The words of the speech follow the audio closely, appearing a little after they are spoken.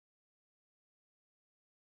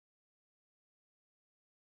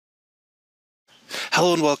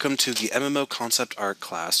Hello and welcome to the MMO Concept Art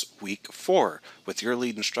class, Week 4, with your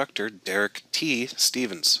lead instructor, Derek T.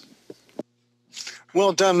 Stevens.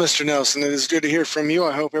 Well done, Mr. Nelson. It is good to hear from you.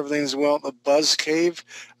 I hope everything's well at the Buzz Cave.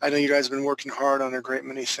 I know you guys have been working hard on a great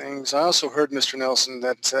many things. I also heard, Mr. Nelson,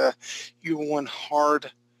 that you were one hard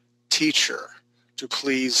teacher to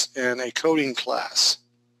please in a coding class.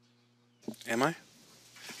 Am I?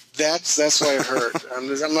 That's what I heard. I'm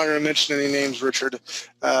not going to mention any names, Richard,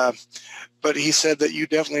 but he said that you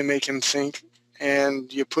definitely make him think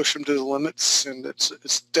and you push him to the limits, and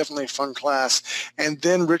it's definitely a fun class. And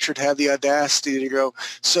then Richard had the audacity to go,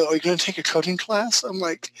 so are you going to take a coding class? I'm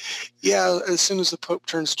like, yeah, as soon as the Pope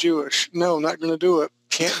turns Jewish. No, not going to do it.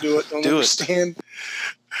 Can't do it. Don't understand.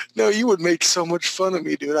 No, you would make so much fun of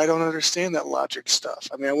me, dude. I don't understand that logic stuff.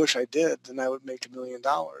 I mean, I wish I did. Then I would make $1 million.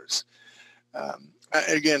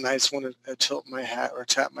 Again, I just want to tilt my hat or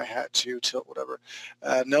tap my hat to tilt whatever.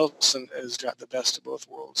 Nelson has got the best of both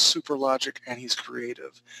worlds, super logic, and he's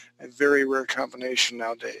creative. A very rare combination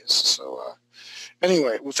nowadays. So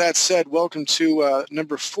anyway, with that said, welcome to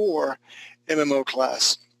number 4 MMO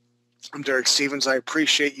class. I'm Derek Stevens. I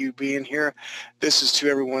appreciate you being here. This is to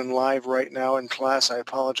everyone live right now in class. I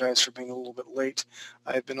apologize for being a little bit late.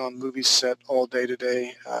 I've been on movie set all day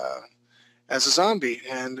today as a zombie,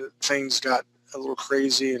 and things got a little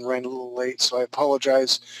crazy and ran a little late, so I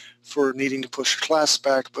apologize for needing to push class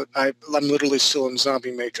back, but I'm literally still in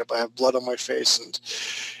zombie makeup. I have blood on my face, and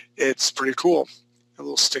it's pretty cool. A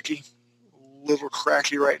little sticky, a little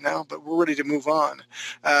cracky right now, but we're ready to move on.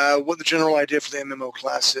 What the general idea for the MMO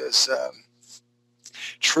class is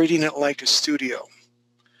treating it like a studio.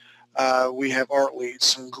 We have art leads,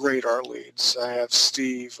 some great art leads. I have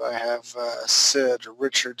Steve, I have Sid,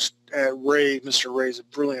 Richard, Ray. Mr. Ray is a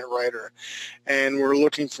brilliant writer, and we're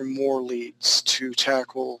looking for more leads to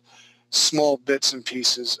tackle small bits and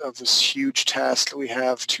pieces of this huge task that we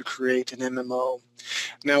have to create an MMO.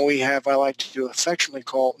 Now we have, I like to affectionately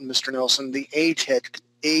call Mr. Nelson the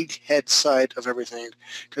egghead side of everything,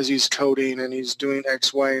 because he's coding and he's doing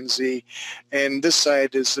X, Y, and Z. And this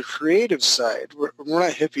side is the creative side. We're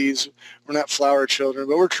not hippies, we're not flower children,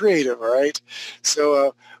 but we're creative, all right?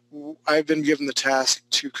 So I've been given the task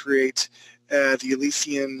to create the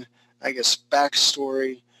Elysian, I guess,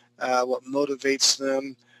 backstory, what motivates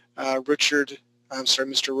them.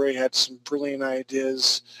 Mr. Ray had some brilliant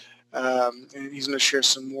ideas. And he's going to share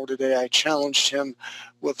some more today. I challenged him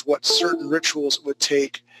with what certain rituals it would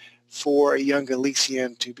take for a young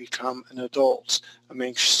Elysian to become an adult. I'm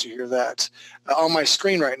anxious to hear that. On my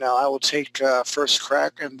screen right now, I will take first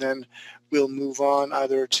crack, and then we'll move on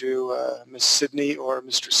either to Miss Sydney or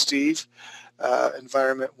Mr. Steve,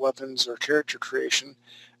 environment, weapons, or character creation.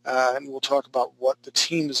 And we'll talk about what the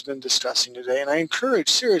team has been discussing today. And I encourage,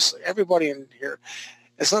 seriously, everybody in here,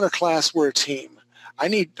 it's not a class, we're a team. I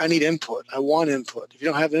need input. I want input. If you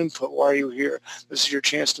don't have input, why are you here? This is your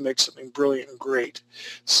chance to make something brilliant and great.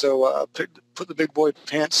 So put the big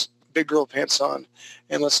girl pants on,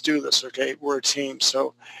 and let's do this, okay? We're a team.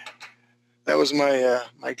 So that was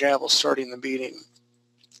my gavel starting the meeting.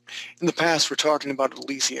 In the past, we're talking about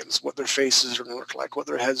Elysians, what their faces are going to look like, what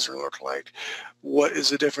their heads are going to look like, what is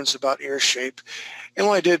the difference about ear shape. And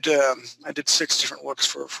I did 6 different looks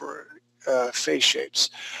for face shapes.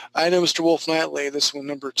 I know, Mr. Wolf Knightley, this one,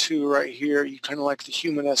 number 2 right here, you kind of like the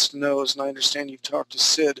human-esque nose, and I understand you've talked to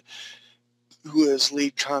Sid, who is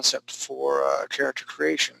lead concept for character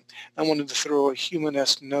creation. I wanted to throw a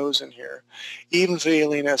human-esque nose in here. Even for the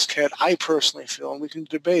alien-esque head, I personally feel, and we can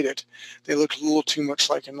debate it, they look a little too much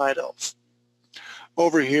like a night elf.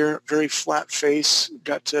 Over here, very flat face,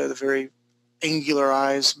 got the very angular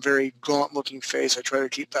eyes, very gaunt-looking face. I try to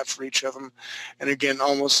keep that for each of them. And again,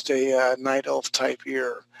 almost a night elf type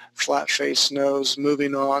ear. Flat face, nose.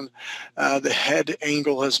 Moving on, the head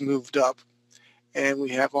angle has moved up, and we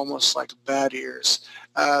have almost like bat ears.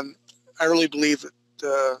 I really believe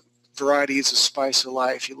that variety is the spice of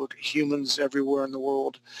life. You look at humans everywhere in the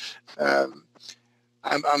world.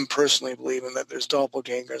 I'm personally believing that there's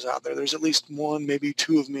doppelgangers out there. There's at least 1, maybe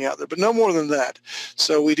 2 of me out there, but no more than that.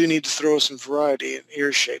 So we do need to throw some variety in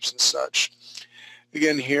ear shapes and such.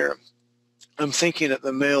 Again here, I'm thinking that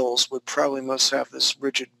the males would probably must have this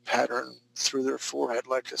rigid pattern through their forehead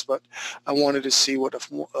like this, but I wanted to see what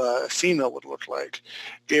a female would look like.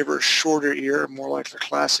 Gave her a shorter ear, more like the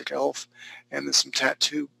classic elf, and then some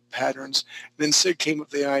tattoo patterns. And then Sid came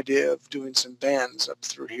up with the idea of doing some bands up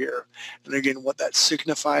through here. And again, what that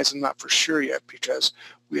signifies, I'm not for sure yet, because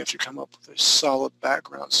we have to come up with a solid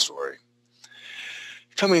background story.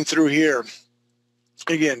 Coming through here,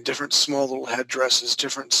 again, different small little headdresses,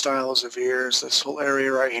 different styles of ears. This whole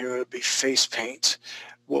area right here would be face paint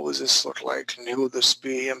what does this look like and who would this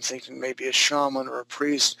be? I'm thinking maybe a shaman or a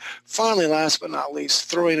priest. Finally, last but not least,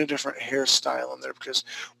 throwing a different hairstyle in there because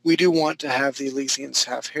we do want to have the Elysians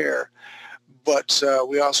have hair. But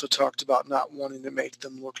we also talked about not wanting to make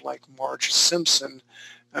them look like Marge Simpson,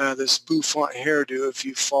 this bouffant hairdo. If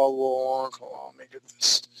you follow along, hold on, let me get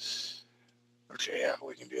this. Okay, yeah,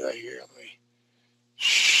 we can do that here. Let me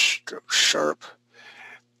go sharp.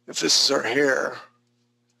 If this is our hair,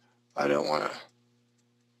 I don't want to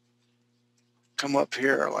come up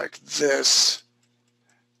here like this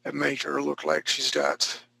and make her look like she's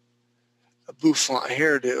got a bouffant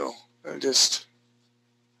hairdo. I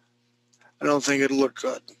don't think it'll look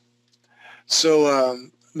good. So,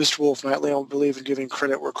 Mr. Wolf Knightley, I don't believe in giving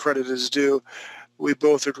credit where credit is due. We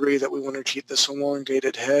both agree that we want to keep this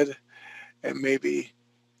elongated head, and maybe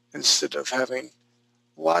instead of having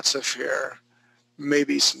lots of hair,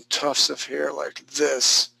 maybe some tufts of hair like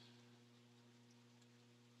this.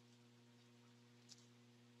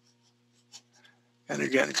 And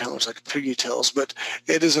again, it kind of looks like piggy tails, but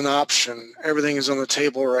it is an option. Everything is on the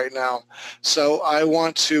table right now. So I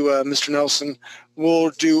want to, Mr. Nelson,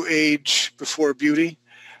 we'll do age before beauty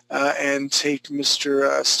and take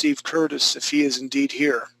Mr. Steve Curtis if he is indeed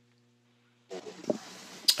here.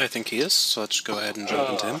 I think he is, so let's go ahead and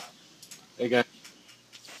jump into him. Hey, guys.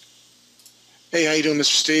 Hey, how you doing,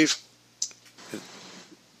 Mr. Steve?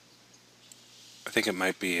 I think it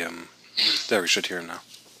might be, there, we should hear him now.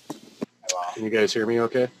 Can you guys hear me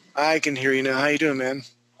okay? I can hear you now. How you doing, man?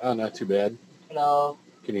 Oh, not too bad. Hello.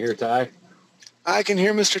 Can you hear Ty? I can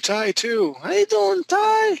hear Mr. Ty, too. How you doing,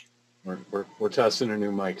 Ty? We're testing a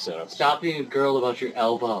new mic setup. Stop being a girl about your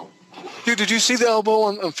elbow. Dude, did you see the elbow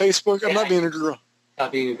on Facebook? I'm not being a girl.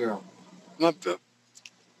 Stop being a girl. I'm not,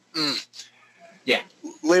 Yeah.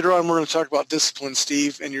 Later on, we're going to talk about discipline,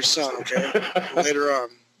 Steve, and your son, okay? Later on.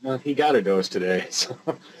 Well, he got a dose today. So.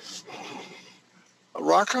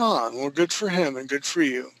 Rock on. Well, good for him and good for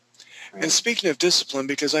you. Right. And speaking of discipline,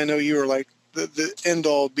 because I know you are like the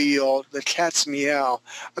end-all, be-all, the cat's meow,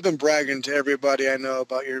 I've been bragging to everybody I know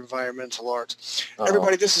about your environmental art. Uh-oh.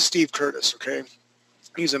 Everybody, this is Steve Curtis, okay?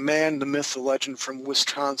 He's a man, the myth, the legend from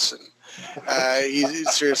Wisconsin.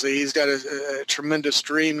 Seriously, he's got a tremendous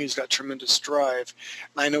dream. He's got tremendous drive.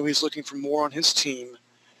 And I know he's looking for more on his team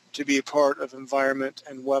to be a part of environment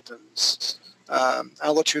and weapons.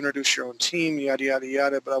 I'll let you introduce your own team, yada, yada,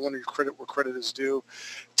 yada, but I want to credit where credit is due.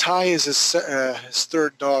 Ty is his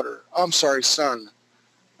third daughter. I'm sorry, son.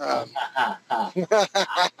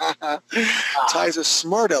 Ty's a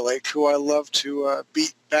smart aleck who I love to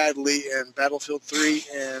beat badly in Battlefield 3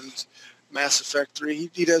 and Mass Effect 3.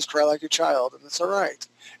 He does cry like a child, and that's all right.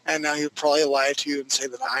 And now he'll probably lie to you and say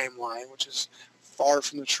that I am lying, which is far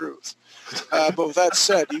from the truth. But with that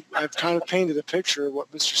said, I've kind of painted a picture of what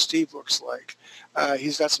Mr. Steve looks like.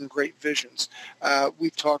 He's got some great visions.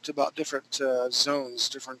 We've talked about different zones,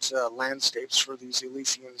 different landscapes for these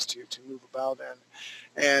Elysians to move about in.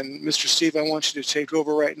 And Mr. Steve, I want you to take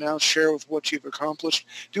over right now, share with what you've accomplished,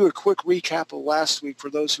 do a quick recap of last week for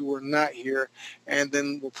those who were not here, and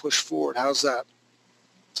then we'll push forward. How's that?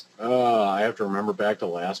 I have to remember back to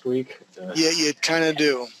last week. Yeah, you kind of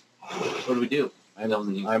do. What do we do?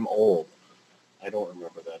 I'm old. I don't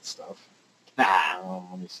remember that stuff.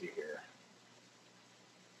 Let me see here.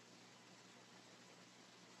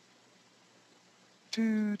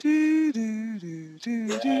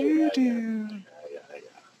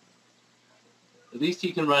 At least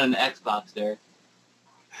you can run an Xbox there.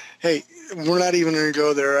 Hey, we're not even going to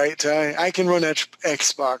go there, right, Ty? I can run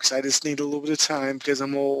Xbox. I just need a little bit of time because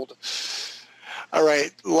I'm old. All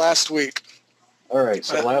right, last week. All right,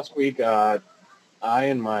 so last week I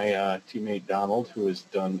and my teammate Donald, who has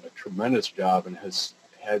done a tremendous job and has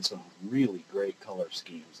had some really great color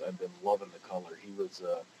schemes. I've been loving the color. He was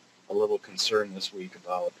a little concerned this week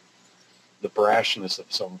about the brashness of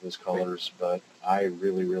some of his colors, but I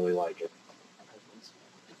really, really like it.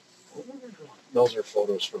 Those are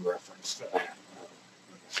photos for reference.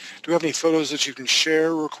 Do we have any photos that you can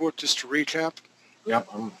share real quick just to recap? Yep,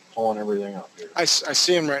 I'm pulling everything up here. I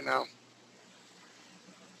see them right now.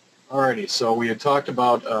 Alrighty, so we had talked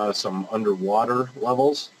about some underwater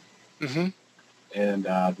levels, and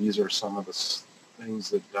these are some of the things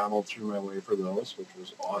that Donald threw my way for those, which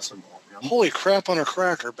was awesome of him. Holy crap on a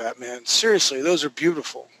cracker, Batman. Seriously, those are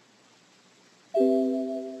beautiful.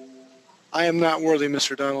 I am not worthy,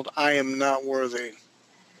 Mr. Donald. I am not worthy.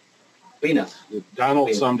 Venus.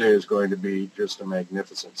 Donald someday is going to be just a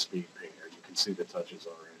magnificent speed painter. You can see the touches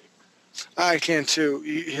already. I can too.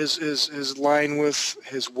 His line width,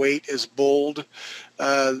 his weight is bold.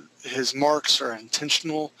 His marks are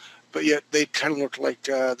intentional, but yet they kind of look like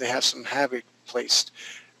they have some havoc placed.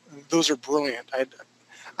 those are brilliant.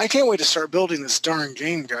 I can't wait to start building this darn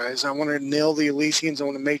game, guys. I want to nail the Elysians. I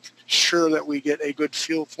want to make sure that we get a good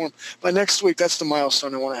feel for them. By next week, that's the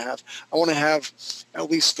milestone I want to have. I want to have at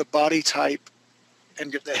least the body type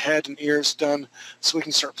and get the head and ears done so we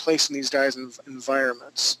can start placing these guys in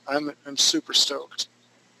environments. I'm super stoked.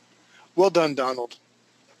 Well done, Donald.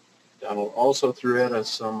 Donald also threw at us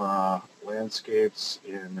some landscapes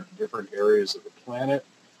in different areas of the planet,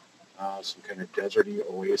 some kind of deserty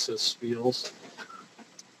oasis feels.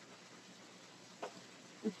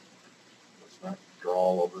 Let's not draw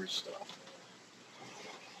all over his stuff.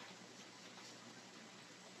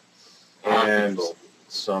 And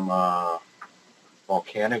some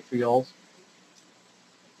volcanic fields.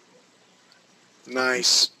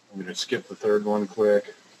 Nice. I'm going to skip the third one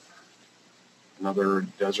quick. Another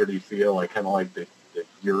deserty feel. I kind of like the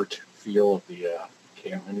yurt feel of the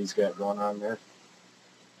encampment he's got going on there.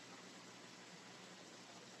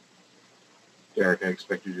 Derek, I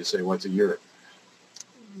expect you to say, what's a yurt?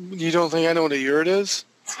 You don't think I know what a yurt is?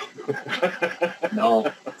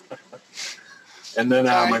 No. And then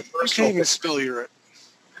my You can't personal even spell yurt.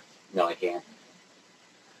 No, I can't.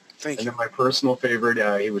 Thank and you. then my personal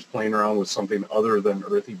favorite, he was playing around with something other than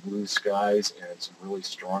earthy blue skies and some really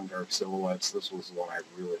strong dark silhouettes. This was the one I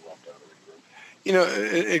really loved out of the group. You know,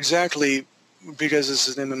 exactly, because this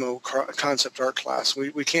is an MMO concept art class.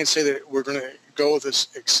 We can't say that we're going to go with this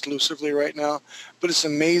exclusively right now, but it's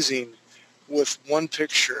amazing with one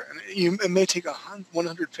picture. And it may take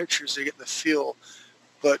 100 pictures to get the feel,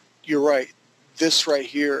 but you're right. This right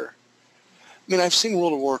here, I mean, I've seen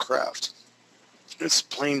World of Warcraft. It's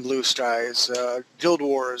plain blue skies. Guild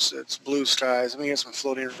Wars, it's blue skies. I mean, you have some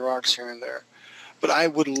floating rocks here and there. But I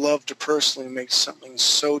would love to personally make something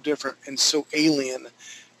so different and so alien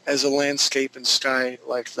as a landscape and sky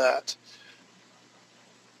like that.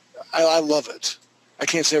 I love it. I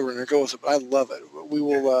can't say we're going to go with it, but I love it. We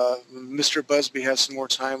will, Mr. Busby has some more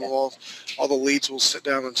time. All the leads will sit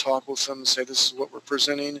down and talk with them and say, this is what we're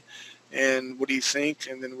presenting, and what do you think?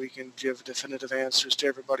 And then we can give definitive answers to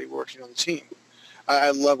everybody working on the team.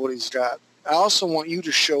 I love what he's got. I also want you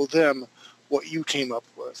to show them what you came up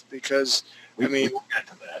with, because, We I mean, will get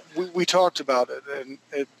to that. we talked about it, and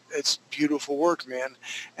it's beautiful work, man.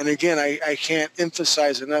 And again, I can't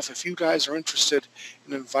emphasize enough, if you guys are interested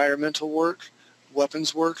in environmental work,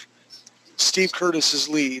 weapons work, Steve Curtis's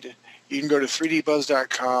lead. You can go to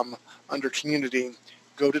 3dbuzz.com under community,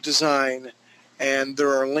 go to design, and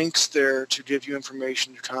there are links there to give you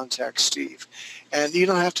information to contact Steve. And you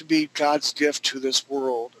don't have to be God's gift to this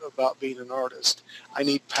world about being an artist. I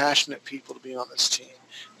need passionate people to be on this team,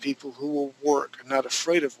 people who will work and not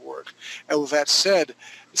afraid of work. And with that said,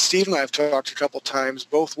 Steve and I have talked a couple times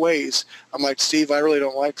both ways. I'm like, Steve, I really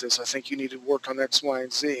don't like this. I think you need to work on X, Y,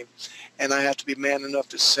 and Z. And I have to be man enough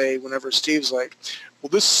to say, whenever Steve's like, well,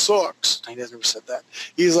 this sucks. He never said that.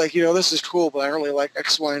 He's like, you know, this is cool, but I really like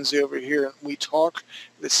X, Y, and Z over here. And we talk,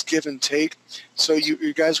 this give and take. So you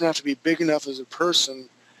guys are going to have to be big enough as a person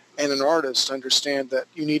and an artist to understand that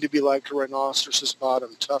you need to be like a rhinoceros's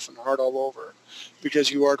bottom, tough and hard all over, because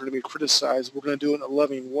you are going to be criticized. We're going to do it in a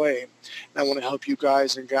loving way. And I want to help you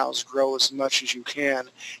guys and gals grow as much as you can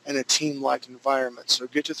in a team-like environment. So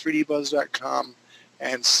get to 3dbuzz.com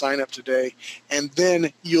and sign up today, and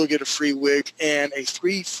then you'll get a free wig and a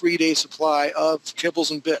 3 free-day supply of kibbles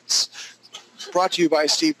and bits. Brought to you by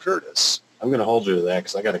Steve Curtis. I'm going to hold you to that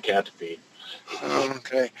because I got a cat to feed.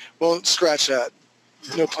 Okay. Well, scratch that.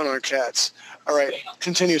 No pun on cats. All right.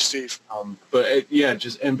 Continue, Steve.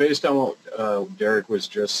 And based on what Derek was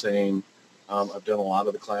just saying, I've done a lot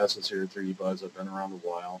of the classes here at 3D Buzz. I've been around a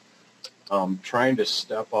while. Trying to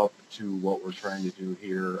step up to what we're trying to do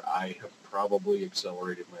here, I have probably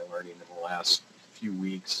accelerated my learning in the last few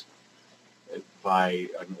weeks by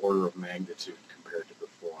an order of magnitude compared to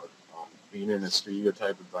before. Being in a studio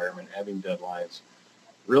type environment, having deadlines,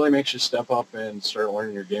 really makes you step up and start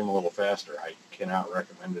learning your game a little faster. I cannot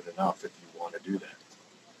recommend it enough if you want to do that.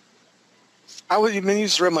 You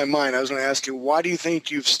just read my mind. I was going to ask you, why do you think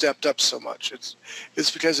you've stepped up so much?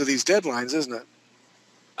 It's because of these deadlines, isn't it?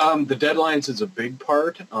 The deadlines is a big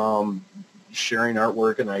part. Sharing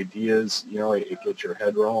artwork and ideas, it gets your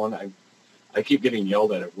head rolling. I keep getting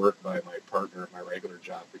yelled at work by my partner at my regular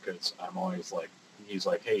job because I'm always like, he's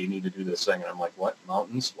like, hey, you need to do this thing. And I'm like, what?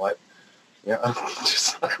 Mountains? What? Yeah,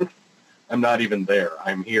 I'm not even there.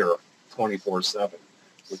 I'm here 24/7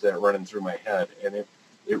 with that running through my head. And it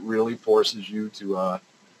really forces you to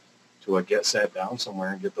get sat down somewhere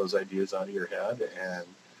and get those ideas out of your head. And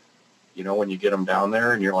when you get them down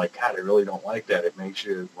there and you're like, God, I really don't like that, it makes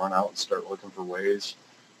you run out and start looking for ways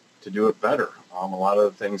to do it better. A lot of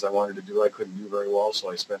the things I wanted to do I couldn't do very well, so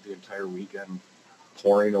I spent the entire weekend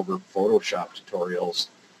poring over Photoshop tutorials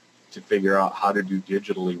to figure out how to do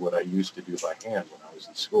digitally what I used to do by hand when I was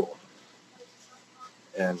in school.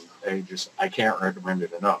 And I can't recommend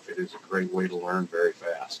it enough. It is a great way to learn very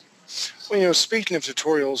fast. Well, speaking of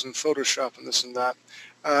tutorials and Photoshop and this and that,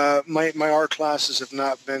 my art classes have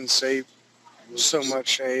not been, say, so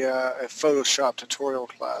much a Photoshop tutorial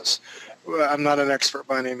class. I'm not an expert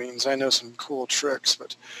by any means. I know some cool tricks,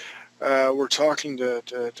 but we're talking to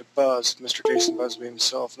Buzz, Mr. Jason Busby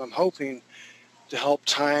himself, and I'm hoping to help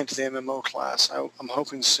tie into the MMO class. I'm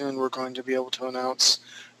hoping soon we're going to be able to announce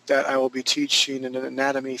that I will be teaching an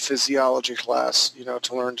anatomy physiology class,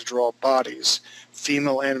 to learn to draw bodies,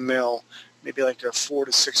 female and male, maybe like a 4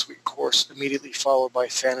 to 6 week course immediately followed by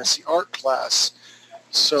fantasy art class.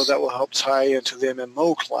 So that will help tie into the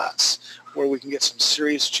MMO class where we can get some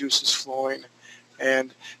serious juices flowing.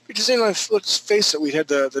 And because, let's face it, we had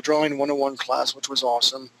the Drawing 101 class, which was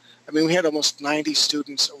awesome. I mean, we had almost 90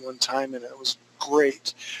 students at one time, and it was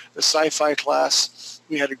great. The sci-fi class,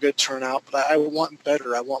 we had a good turnout, but I want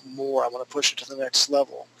better. I want more. I want to push it to the next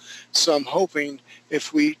level. So I'm hoping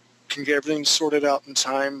if we can get everything sorted out in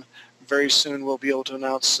time, very soon we'll be able to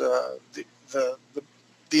announce the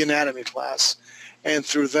anatomy class. And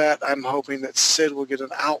through that, I'm hoping that Sid will get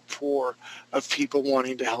an outpour of people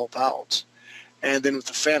wanting to help out. And then with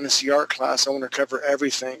the fantasy art class, I want to cover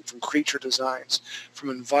everything from creature designs, from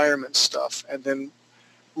environment stuff. And then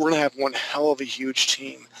we're going to have one hell of a huge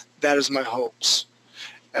team. That is my hopes.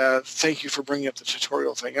 Thank you for bringing up the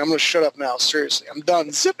tutorial thing. I'm going to shut up now. Seriously, I'm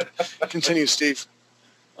done. Zip. Continue, Steve.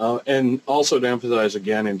 And also to emphasize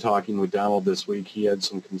again, in talking with Donald this week, he had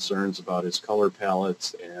some concerns about his color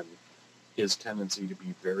palettes and his tendency to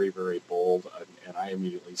be very, very bold. And I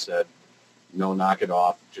immediately said, no, knock it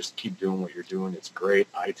off. Just keep doing what you're doing. It's great.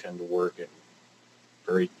 I tend to work in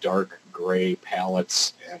very dark gray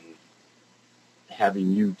palettes, and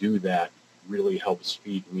having you do that really helps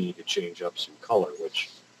feed me to change up some color, which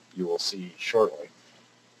you will see shortly.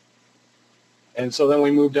 And so then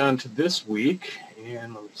we moved on to this week,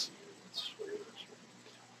 and let me see.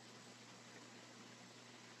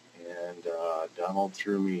 And Donald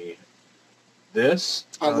threw me this.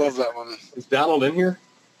 I love that one. Is Donald in here?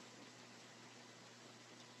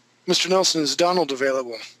 Mr. Nelson, is Donald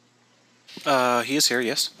available? He is here,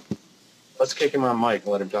 yes. Let's kick him on mic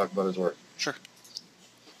and let him talk about his work. Sure.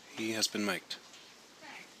 He has been mic'd.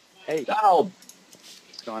 Hey, Donald!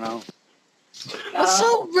 what's going on? What's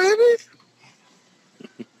up, baby?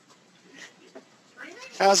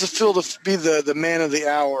 How's it feel to be the man of the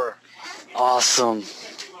hour? Awesome.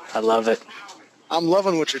 I love it. I'm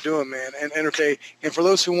loving what you're doing, man. And okay, and for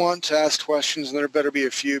those who want to ask questions, and there better be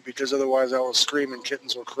a few because otherwise I will scream and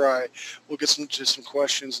kittens will cry. We'll get to some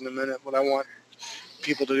questions in a minute. What I want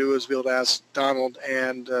people to do is be able to ask Donald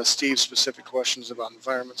and Steve specific questions about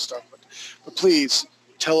environment stuff. But please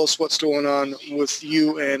tell us what's going on with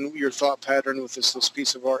you and your thought pattern with this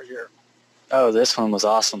piece of art here. Oh, this one was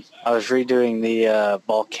awesome. I was redoing the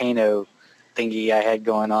volcano thingy I had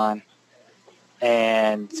going on,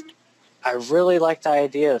 and I really liked the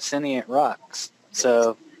idea of sentient rocks.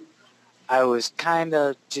 So I was kind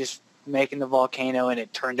of just making the volcano, and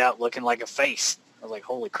it turned out looking like a face. I was like,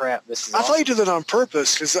 holy crap, this is I awesome. thought you did that on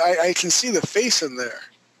purpose because I can see the face in there.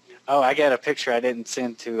 Oh, I got a picture I didn't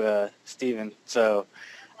send to Steven, so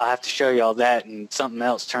I'll have to show you all that, and something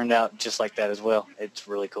else turned out just like that as well. It's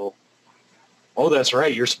really cool. Oh, that's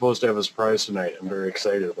right. You're supposed to have a surprise tonight. I'm very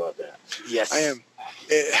excited about that. Yes. I am.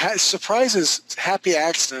 Surprises, happy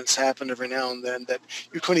accidents happen every now and then that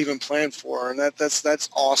you couldn't even plan for, and that's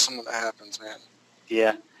awesome when that happens, man.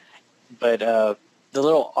 Yeah, but the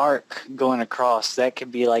little arc going across, that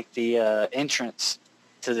could be like the entrance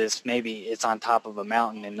to this. Maybe it's on top of a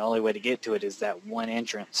mountain, and the only way to get to it is that one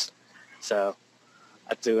entrance. So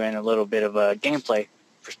I threw in a little bit of a gameplay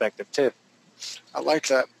perspective too. I like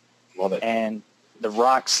that. Love it. And the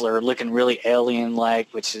rocks are looking really alien-like,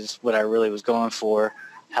 which is what I really was going for,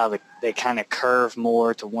 how they kind of curve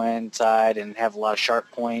more to one side and have a lot of sharp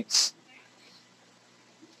points.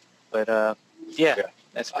 But, yeah,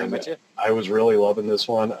 that's pretty much it. I was really loving this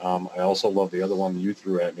one. I also love the other one you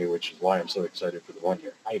threw at me, which is why I'm so excited for the one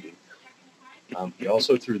you're hiding. You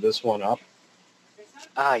also threw this one up.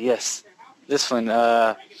 Ah, yes. This one,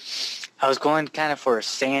 I was going kind of for a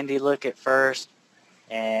sandy look at first,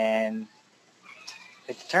 and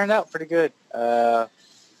it turned out pretty good. I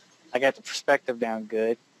got the perspective down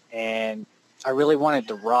good, and I really wanted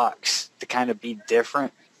the rocks to kind of be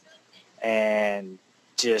different and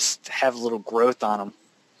just have a little growth on them.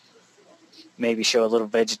 maybe show a little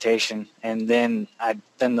vegetation, and then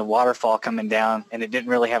the waterfall coming down, and it didn't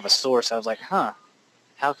really have a source. I was like, how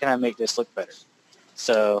can I make this look better?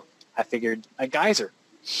 So I figured a geyser.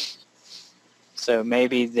 So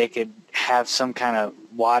maybe they could have some kind of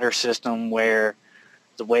water system where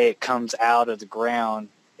the way it comes out of the ground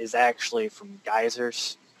is actually from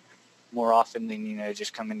geysers more often than,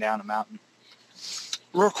 just coming down a mountain.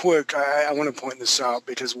 Real quick, I want to point this out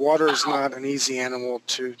because water is not an easy animal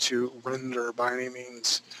to render by any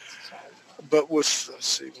means. But with, let's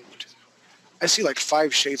see, I see like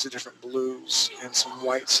 5 shades of different blues and some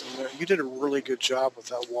whites in there. You did a really good job with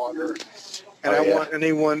that water. And I want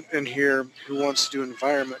anyone in here who wants to do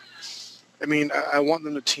environment, I want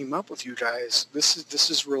them to team up with you guys. This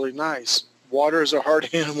is really nice. Water is a hard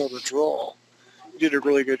animal to draw. You did a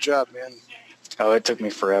really good job, man. Oh, it took me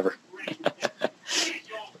forever.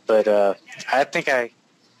 But I think I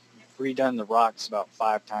redone the rocks about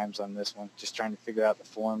 5 times on this one, just trying to figure out the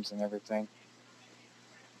forms and everything.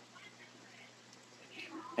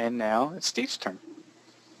 And now it's Steve's turn.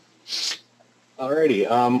 Alrighty,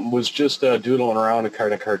 was just doodling around in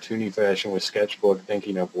kind of cartoony fashion with Sketchbook,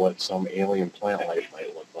 thinking of what some alien plant life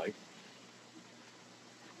might look like.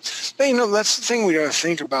 Hey, that's the thing we got to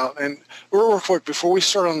think about. And real quick, before we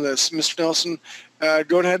start on this, Mr. Nelson,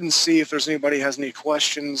 go ahead and see if there's anybody who has any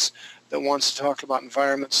questions that wants to talk about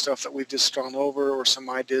environment stuff that we've just gone over or some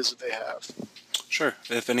ideas that they have. Sure.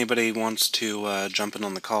 If anybody wants to jump in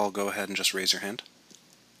on the call, go ahead and just raise your hand.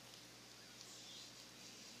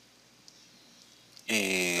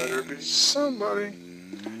 And Better be somebody.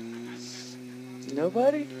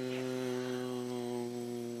 Nobody?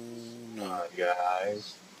 No.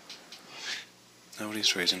 Guys.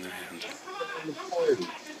 Nobody's raising their hand.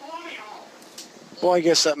 Well, I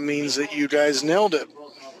guess that means that you guys nailed it.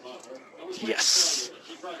 Yes.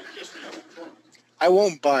 I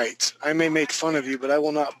won't bite. I may make fun of you, but I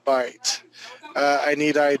will not bite. I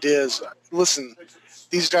need ideas. Listen,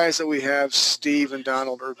 these guys that we have, Steve and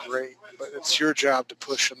Donald, are great, but it's your job to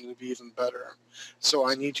push them to be even better. So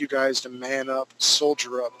I need you guys to man up,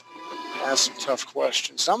 soldier up, ask some tough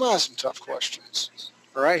questions. I'm going to ask some tough questions.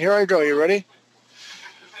 All right, here I go. You ready?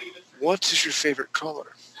 What is your favorite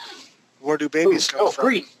color? Where do babies come from?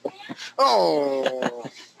 Green. Oh.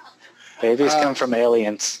 Babies come from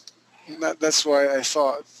aliens. That's why I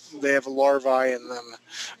thought they have a larvae in them.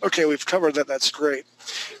 Okay, we've covered that. That's great.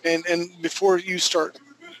 And before you start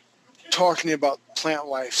talking about plant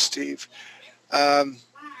life, Steve,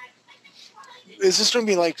 is this going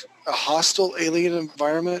to be like a hostile alien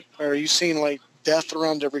environment? Or are you seeing like death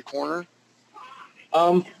around every corner?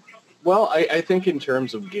 Well, I think in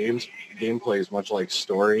terms of gameplay is much like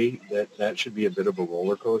story, that should be a bit of a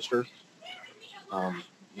roller coaster.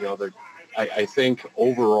 I think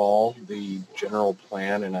overall the general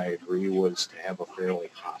plan, and I agree, was to have a fairly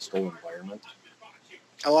hostile environment.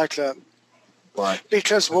 I like that. But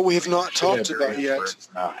because what we have not talked about yet. It's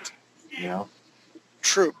not,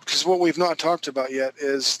 True, because what we've not talked about yet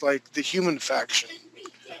is like the human faction.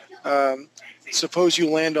 Suppose you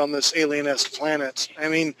land on this alien-esque planet.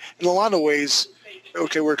 In a lot of ways,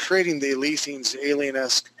 okay, we're creating the Elysians, the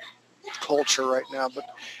alien-esque culture right now, but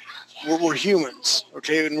we're humans,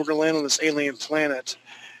 okay, and we're going to land on this alien planet.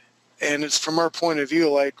 And it's from our point of view,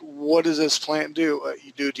 like, what does this plant do?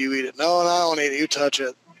 Do you eat it? No, I don't eat it. You touch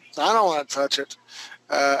it. I don't want to touch it.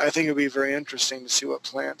 I think it would be very interesting to see what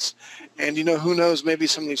plants. And, who knows, maybe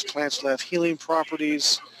some of these plants will have healing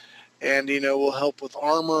properties and, will help with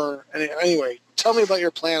armor. Anyway, tell me about your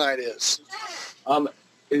plant ideas.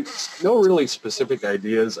 It's no really specific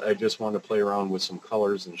ideas. I just want to play around with some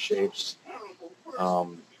colors and shapes.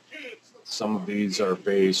 Some of these are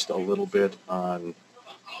based a little bit on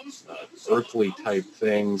earthly type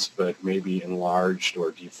things, but maybe enlarged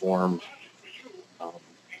or deformed.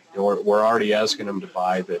 We're already asking them to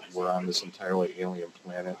buy that we're on this entirely alien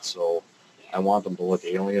planet, so I want them to look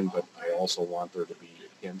alien, but I also want there to be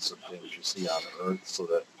hints of things you see on Earth so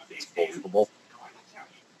that it's believable.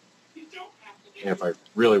 And if I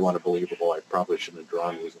really want it believable, I probably shouldn't have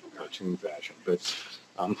drawn these in a cartoon fashion. But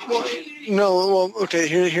okay,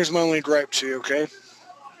 here's my only gripe to you, okay?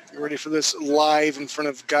 You ready for this? Live in front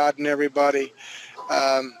of God and everybody.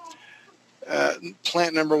 Plant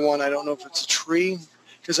number 1, I don't know if it's a tree,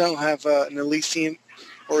 because I don't have an Elysian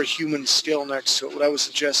or a human scale next to it. What I would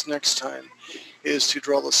suggest next time is to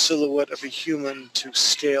draw the silhouette of a human to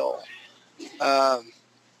scale.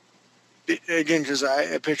 Again, because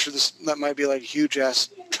I picture this, that might be like a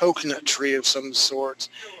huge-ass coconut tree of some sort.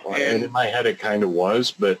 And in my head it kind of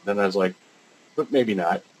was, but then I was like, but maybe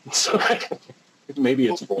not. So Maybe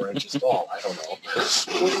it's 4 inches tall. I don't know.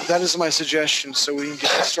 Well, that is my suggestion, so we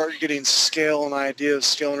can start getting scale and idea of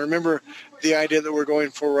scale. And remember, the idea that we're going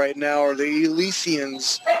for right now are the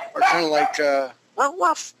Elysians are kind of like, ruff,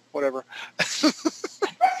 ruff, whatever.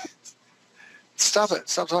 Stop it.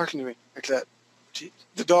 Stop talking to me like that.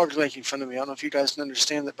 The dog's making fun of me. I don't know if you guys can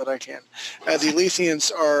understand that, but I can. The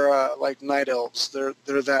Elysians are like night elves. They're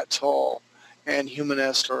that tall and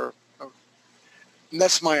humanesque, and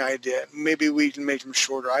that's my idea. Maybe we can make them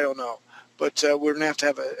shorter. I don't know. But we're going to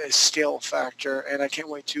have a scale factor, and I can't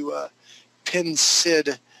wait to pin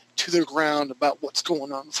Sid to the ground about what's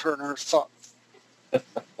going on with her and her thoughts.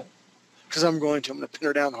 Because I'm going to pin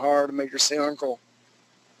her down hard and make her say uncle.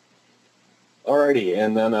 Alrighty,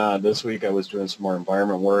 and then this week I was doing some more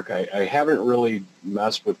environment work. I haven't really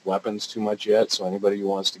messed with weapons too much yet, so anybody who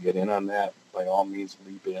wants to get in on that, by all means,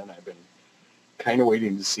 leap in. I've been kind of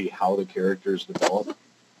waiting to see how the characters develop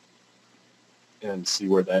and see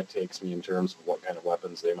where that takes me in terms of what kind of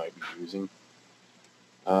weapons they might be using.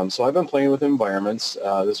 So I've been playing with environments.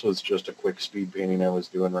 This was just a quick speed painting I was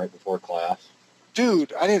doing right before class.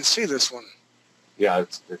 Dude, I didn't see this one. Yeah,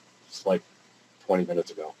 it's like 20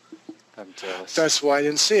 minutes ago. I'm jealous. That's why I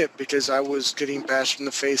didn't see it, because I was getting bashed in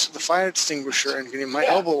the face with the fire extinguisher and getting my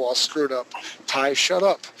elbow all screwed up. Ty, shut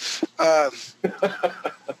up.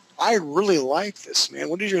 I really like this, man.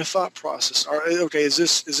 What is your thought process? Okay, is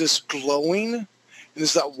this glowing? And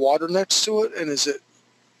is that water next to it? And is it?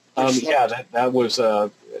 Yeah, that was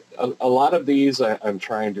a lot of these. I'm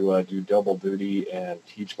trying to do double duty and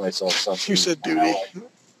teach myself something. You said duty.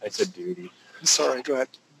 I said duty. Sorry, go ahead.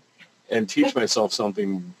 And teach myself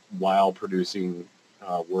something while producing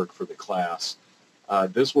work for the class.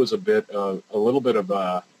 This was a little bit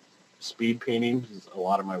of speed painting. A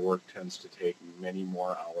lot of my work tends to take many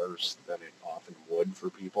more hours than it often would for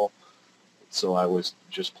people. So I was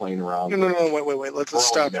just playing around. No, wait. Let's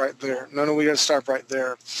stop right there. No, we got to stop right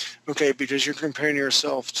there. Okay, because you're comparing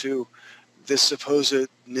yourself to this supposed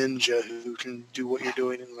ninja who can do what you're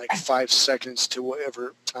doing in like 5 seconds to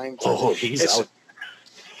whatever time. Oh, he's out.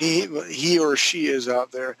 He or she is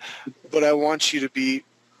out there, but I want you to be.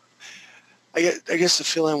 I guess the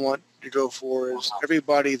feeling I want to go for is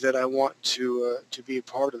everybody that I want to be a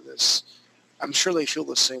part of this. I'm sure they feel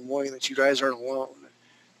the same way, that you guys aren't alone.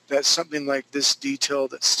 That something like this detail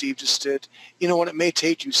that Steve just did, you know what? It may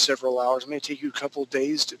take you several hours. It may take you a couple of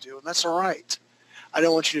days to do, and that's all right. I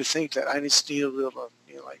don't want you to think that I just need a little,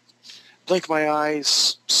 like blink my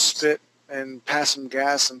eyes, spit, and pass some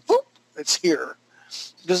gas, and boop, it's here.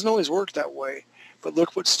 It doesn't always work that way, but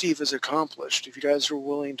look what Steve has accomplished. If you guys are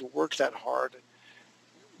willing to work that hard,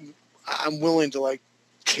 I'm willing to like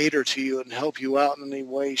cater to you and help you out in any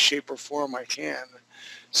way, shape, or form I can.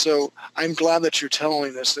 So I'm glad that you're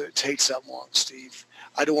telling us that it takes that long, Steve.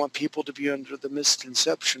 I don't want people to be under the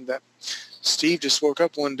misconception that Steve just woke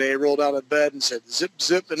up one day, rolled out of bed, and said zip,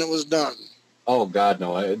 zip, and it was done. Oh, God,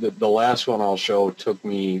 no. The last one I'll show took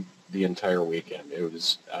me the entire weekend. It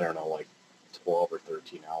was, I don't know, like 12 or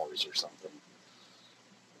 13 hours or something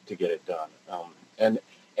to get it done.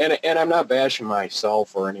 And I'm not bashing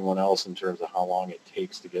myself or anyone else in terms of how long it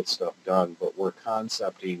takes to get stuff done, but we're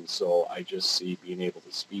concepting, so I just see being able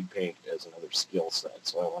to speed paint as another skill set,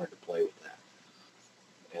 so I wanted to play with that.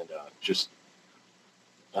 And just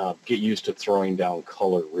get used to throwing down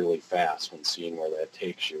color really fast when seeing where that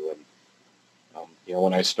takes you. And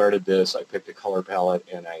when I started this, I picked a color palette,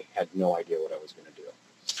 and I had no idea what I was going to do.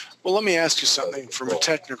 Well, let me ask you something from a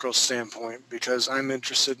technical standpoint, because I'm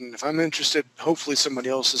interested, and if I'm interested, hopefully somebody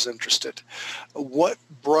else is interested. What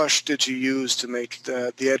brush did you use to make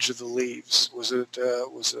the edge of the leaves? Was it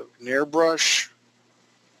an airbrush?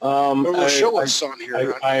 Show us on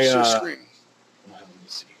here on screen. Let me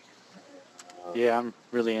see. Yeah, I'm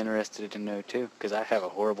really interested to know too, because I have a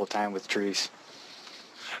horrible time with trees.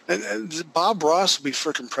 And Bob Ross will be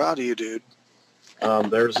freaking proud of you, dude.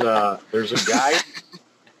 There's a guy.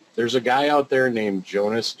 There's a guy out there named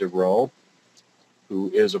Jonas DeRoe,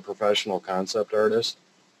 who is a professional concept artist.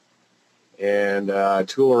 And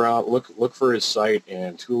tool around, look for his site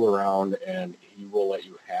and tool around, and he will let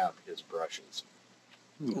you have his brushes.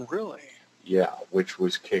 Really? Yeah, which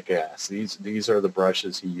was kick-ass. These are the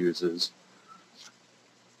brushes he uses.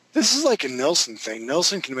 This is like a Nelson thing.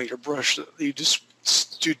 Nelson can make a brush that you just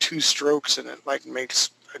do 2 strokes and it like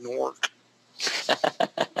makes an orc.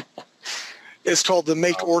 It's called the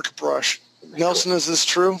Make Orc brush. Nelson, is this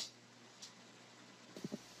true?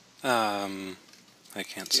 I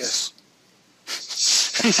can't say. Yes.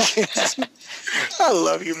 I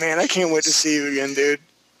love you, man. I can't wait to see you again, dude.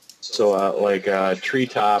 So,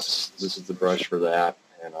 treetops, this is the brush for that,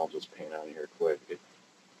 and I'll just paint on here quick.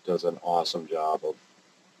 does an awesome job of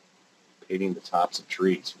painting the tops of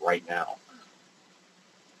trees right now.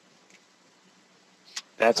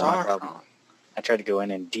 That's my Rock problem. on. I try to go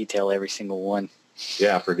in and detail every single one.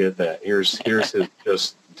 Yeah, forget that. Here's his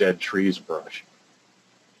just dead trees brush.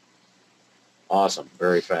 Awesome,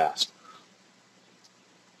 very fast.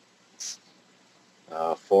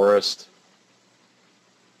 Forest,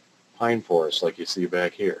 pine forest, like you see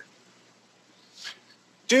back here.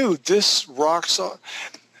 Dude, this rocks off.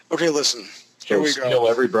 Okay, listen. Here So we steal go.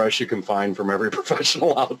 every brush you can find from every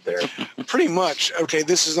professional out there. Pretty much. Okay,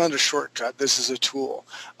 this is not a shortcut. This is a tool.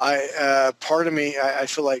 Part of me, I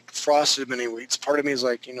feel like frosted mini wheats. Part of me is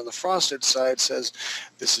like, the frosted side says,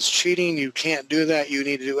 this is cheating. You can't do that. You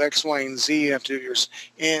need to do X, Y, and Z. You have to do yours.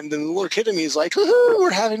 And then the little kid in me is like, woohoo,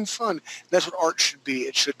 we're having fun. That's what art should be.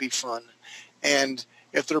 It should be fun. And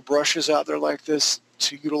if there are brushes out there like this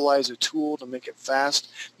to utilize a tool to make it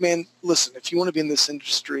fast, man, listen, if you want to be in this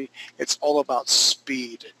industry, it's all about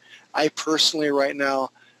speed. I personally right now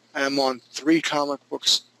am on 3 comic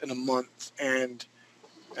books in a month and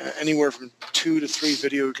anywhere from 2 to 3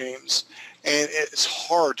 video games. And it's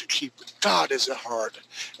hard to keep. God, is it hard.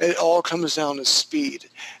 It all comes down to speed.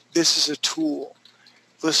 This is a tool.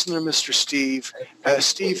 Listen to Mr. Steve.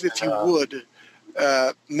 Steve, if you would,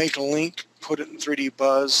 make a link, put it in 3D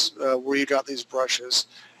Buzz where you got these brushes.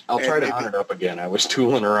 I'll try And to hunt it up again. I was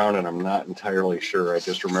tooling around and I'm not entirely sure. I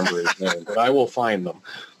just remember his name, but I will find them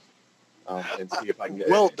and see if I can get.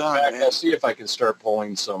 Well in done, fact, man. I'll see if I can start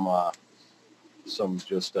pulling some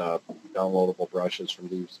just downloadable brushes from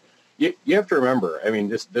these. You have to remember. I mean,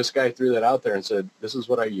 this guy threw that out there and said, "This is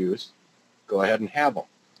what I use. Go ahead and have them."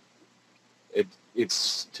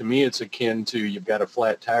 It's to me, it's akin to you've got a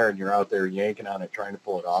flat tire and you're out there yanking on it trying to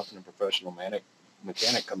pull it off, and a professional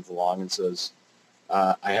mechanic comes along and says,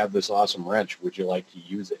 I have this awesome wrench. Would you like to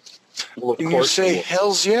use it? Well, of Can you course say, you will.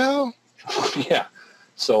 hells yeah? Yeah.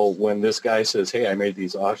 So when this guy says, hey, I made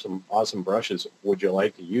these awesome brushes, would you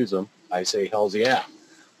like to use them? I say, hells yeah.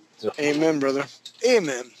 So, Amen, brother.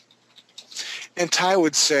 Amen. And Ty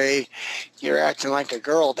would say, you're acting like a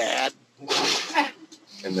girl, Dad.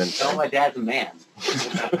 and then Tell my dad's a man.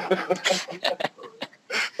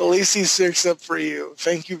 At least he's 6 up for you.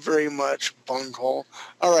 Thank you very much, bunghole.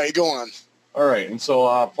 All right, go on. all right. And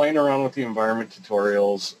so playing around with the environment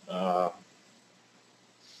tutorials,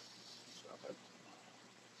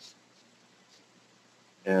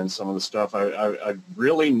 and some of the stuff, I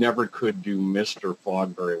really never could do mist or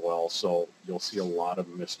fog very well, so you'll see a lot of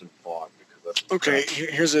mist and fog. Because that's Okay,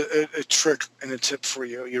 here's a trick and a tip for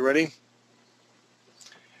you. You ready?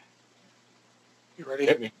 You ready?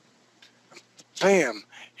 Hit me. Bam.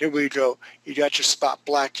 Here we go. You got your spot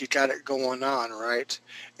black. You got it going on, right?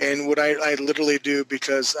 And what I literally do,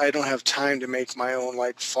 because I don't have time to make my own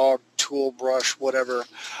like fog tool brush, whatever,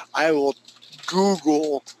 I will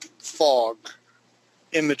Google fog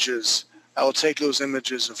images. I will take those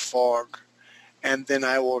images of fog, and then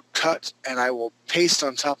I will cut and I will paste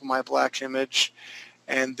on top of my black image,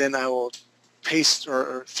 and then I will paste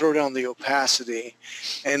or throw down the opacity,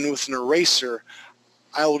 and with an eraser,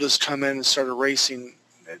 I will just come in and start erasing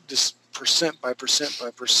just percent by percent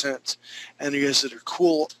by percent, and you guys get a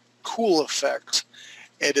cool effect.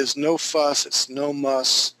 It is no fuss. It's no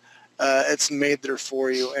muss. It's made there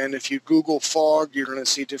for you. And if you Google fog, you're going to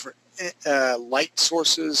see different light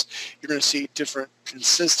sources. You're going to see different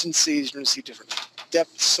consistencies. You're going to see different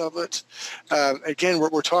depths of it. Again,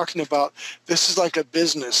 we're talking about, this is like a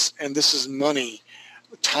business, and this is money.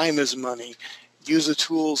 Time is money. Use the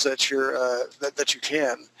tools that that you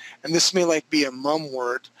can. And this may like be a mum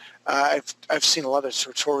word. I've seen a lot of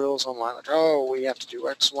tutorials online, like, oh, we have to do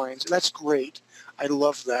X, Y, and Z. That's great. I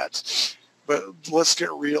love that. But let's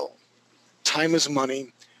get real. Time is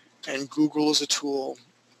money, and Google is a tool.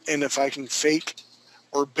 And if I can fake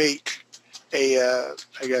or bake a,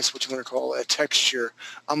 I guess what you want to call a texture,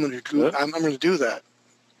 I'm going to do that.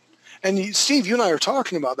 And Steve, you and I are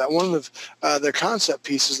talking about that. One of the concept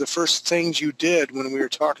pieces, the first things you did when we were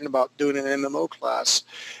talking about doing an MMO class,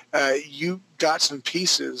 you got some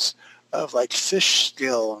pieces of like fish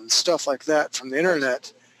skill and stuff like that from the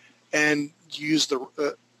internet, and you used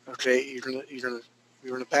the. Okay, you're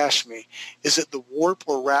gonna bash me. Is it the warp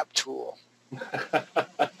or wrap tool?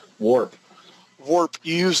 Warp. Warp.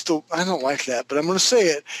 You use the. I don't like that, but I'm going to say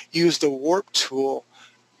it. Use the warp tool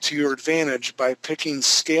to your advantage by picking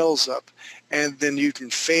scales up, and then you can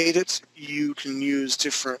fade it. You can use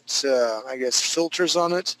different, I guess, filters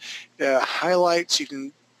on it, highlights. You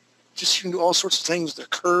can do all sorts of things. The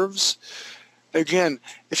curves. Again,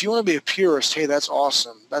 if you want to be a purist, hey, that's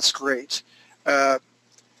awesome. That's great.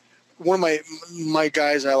 one of my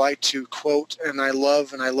guys I like to quote and I love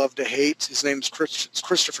to hate. His name's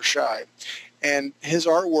Christopher Shy, and his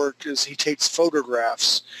artwork is he takes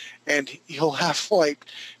photographs, and he'll have like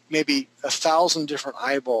maybe 1,000 different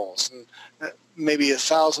eyeballs and maybe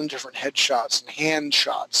 1,000 different headshots and hand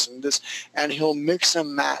shots and this, and he'll mix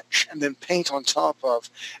and match and then paint on top of,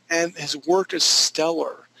 and his work is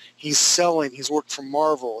stellar. He's selling. He's worked for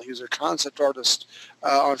Marvel. He was a concept artist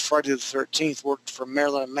on Friday the 13th, worked for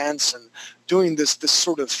Marilyn Manson, doing this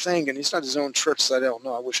sort of thing. And he's not his own tricks. I don't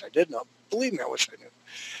know. I wish I did know. Believe me, I wish I knew.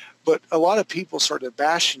 But a lot of people started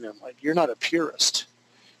bashing him, like, you're not a purist.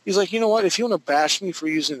 He's like, you know what? If you want to bash me for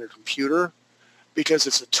using a computer because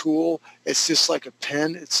it's a tool, it's just like a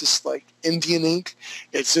pen, it's just like Indian ink,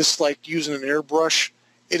 it's just like using an airbrush.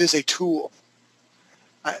 It is a tool.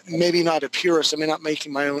 Maybe not a purist. I may not be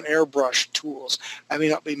making my own airbrush tools. I may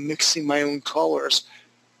not be mixing my own colors.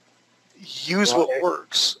 Use what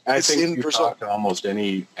works. I think if you talk to almost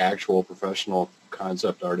any actual professional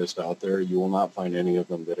concept artist out there, you will not find any of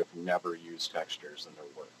them that have never used textures in their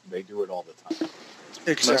work. They do it all the time.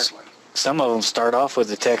 Exactly. Some of them start off with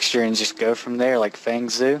the texture and just go from there, like Feng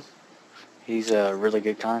Zhu. He's a really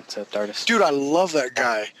good concept artist. Dude, I love that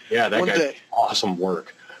guy. Yeah, that guy's awesome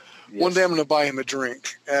work. Yes. One day I'm going to buy him a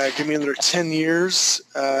drink. Give me another 10 years.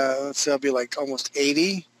 Let's say I'll be like almost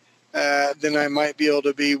 80. Then I might be able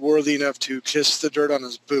to be worthy enough to kiss the dirt on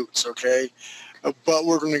his boots, okay? But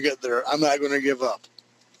we're going to get there. I'm not going to give up.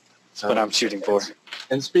 That's what I'm shooting for.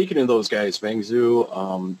 And speaking of those guys, Feng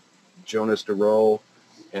Zhu, Jonas DeRoe,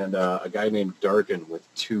 and a guy named Darkin with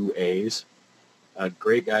 2 A's,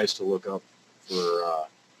 great guys to look up for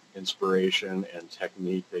inspiration and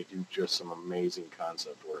technique. They do just some amazing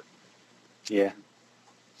concept work. Yeah.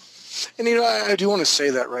 And, you know, I do want to say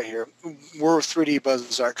that right here. We're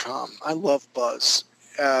 3dbuzz.com. I love Buzz.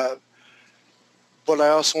 But I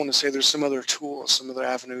also want to say there's some other tools, some other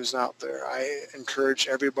avenues out there. I encourage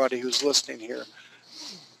everybody who's listening here,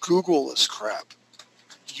 Google this crap.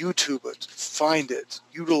 YouTube it. Find it.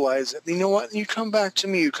 Utilize it. You know what? You come back to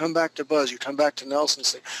me. You come back to Buzz. You come back to Nelson and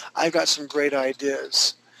say, I've got some great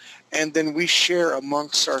ideas. And then we share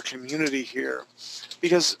amongst our community here.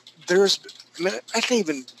 Because I can't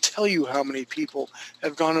even tell you how many people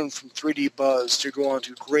have gone on from 3D Buzz to go on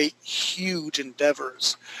to great, huge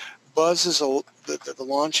endeavors. Buzz is the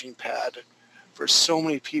launching pad for so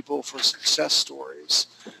many people for success stories.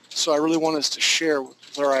 So I really want us to share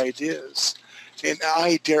our ideas. And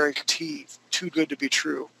I, Derek T, too good to be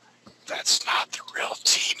true. That's not the real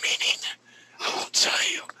T meaning, I will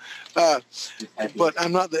tell you. But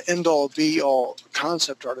I'm not the end-all, be-all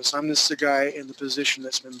concept artist. I'm just the guy in the position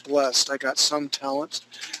that's been blessed. I got some talent.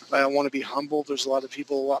 I want to be humble. There's a lot of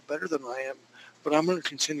people a lot better than I am. But I'm going to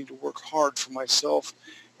continue to work hard for myself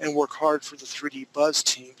and work hard for the 3D Buzz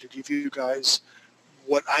team to give you guys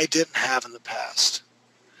what I didn't have in the past.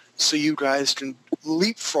 So you guys can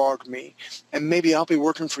leapfrog me, and maybe I'll be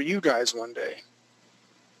working for you guys one day.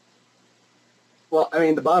 Well, I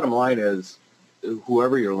mean, the bottom line is,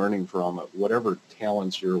 whoever you're learning from, whatever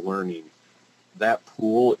talents you're learning, that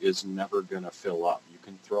pool is never going to fill up. You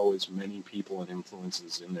can throw as many people and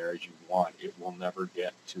influences in there as you want. It will never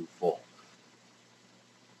get too full.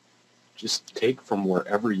 Just take from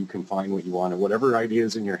wherever you can find what you want, and whatever idea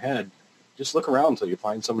is in your head, just look around until you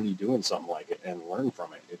find somebody doing something like it and learn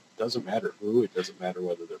from it. It doesn't matter who. It doesn't matter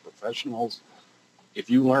whether they're professionals. If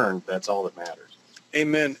you learn, that's all that matters.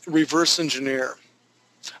 Amen. Reverse engineer.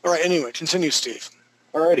 All right, anyway, continue, Steve.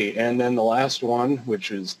 Alrighty, and then the last one,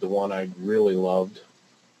 which is the one I really loved,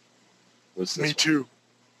 was this Me too.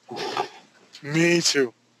 Me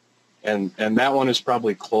too. And that one is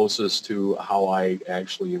probably closest to how I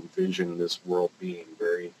actually envision this world being,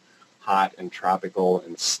 very hot and tropical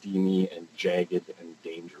and steamy and jagged and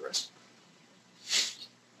dangerous.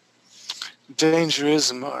 Danger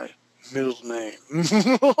is my middle name.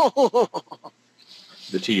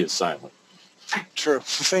 The T is silent. True.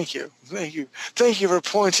 Thank you. Thank you. Thank you for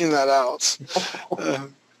pointing that out.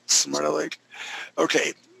 Smart aleck.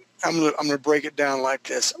 Okay, I'm gonna break it down like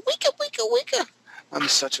this. Wicka, wicka, wicka. I'm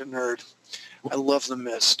such a nerd. I love the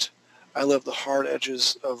mist. I love the hard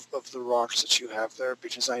edges of the rocks that you have there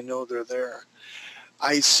because I know they're there.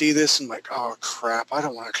 I see this and I'm like, oh crap, I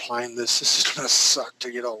don't want to climb this. This is going to suck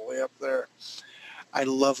to get all the way up there. I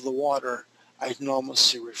love the water. I can almost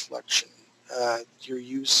see reflection. Your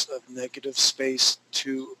use of negative space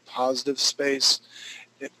to positive space,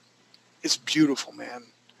 it's beautiful, man.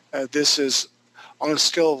 This is, on a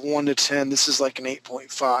scale of 1 to 10, this is like an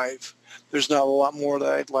 8.5. There's not a lot more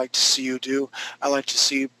that I'd like to see you do. I like to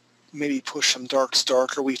see you maybe push some darks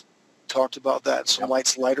darker. We talked about that, some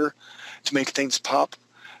lights lighter to make things pop.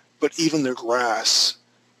 but even the grass,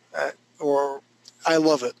 or I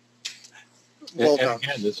love it. Well And done.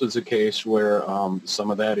 again, this is a case where some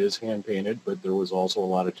of that is hand painted, but there was also a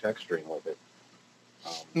lot of texturing with it.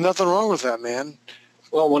 Nothing wrong with that, man.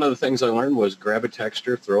 Well, one of the things I learned was grab a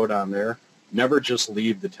texture, throw it on there. Never just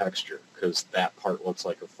leave the texture because that part looks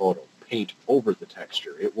like a photo. Paint over the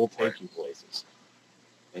texture. It will take you places,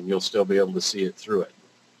 and you'll still be able to see it through it.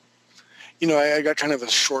 You know, I got kind of a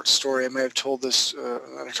short story. I may have told this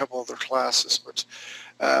in a couple other classes, but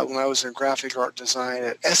when I was in graphic art design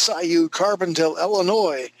at SIU Carbondale,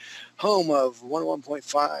 Illinois, home of 101.5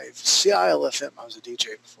 CILFM. I was a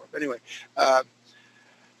DJ before. But anyway,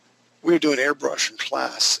 we were doing airbrush in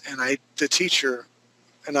class, and the teacher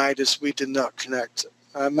and we did not connect.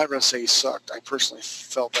 I'm not going to say he sucked. I personally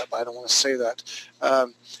felt that, but I don't want to say that.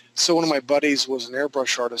 So one of my buddies was an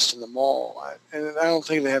airbrush artist in the mall, and I don't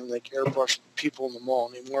think they have like airbrush people in the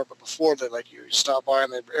mall anymore, but before they like you stop by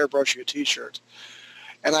and they airbrush you a t-shirt.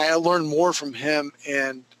 And I learned more from him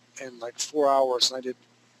in like 4 hours than I did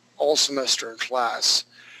all semester in class.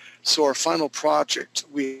 So our final project,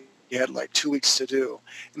 we had like 2 weeks to do.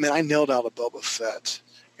 And then I nailed out a Boba Fett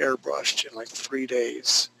airbrushed in like 3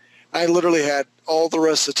 days. I literally had all the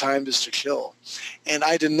rest of the time just to kill. And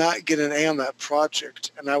I did not get an A on that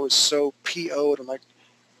project. And I was so PO'd. I'm like,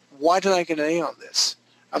 why did I get an A on this?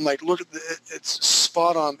 I'm like, look, it's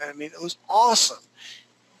spot on. I mean, it was awesome.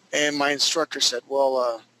 And my instructor said,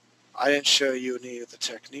 well, I didn't show you any of the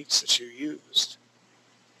techniques that you used.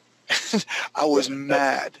 I was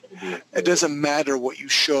mad. It doesn't matter what you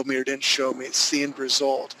showed me or didn't show me. It's the end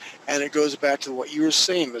result. And it goes back to what you were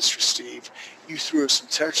saying, Mr. Steve. You threw some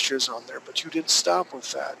textures on there, but you didn't stop with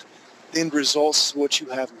that. The end result is what you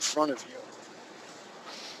have in front of you.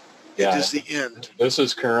 Yeah, it is the end. This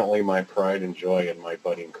is currently my pride and joy in my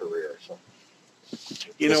budding career. So,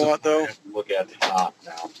 you know what, though? Look at the top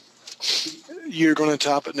now. You're going to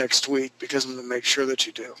top it next week because I'm going to make sure that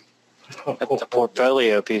you do. That's a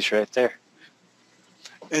portfolio piece right there.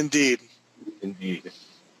 Indeed. Indeed.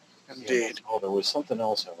 Indeed. Oh, there was something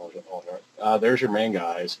else I wanted to. Oh, there's your manga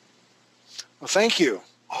eyes. Well, thank you.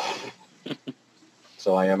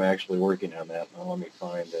 So I am actually working on that. Now let me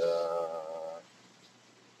find.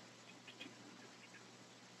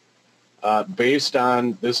 Based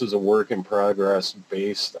on, this is a work in progress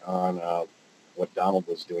based on what Donald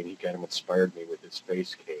was doing. He kind of inspired me with his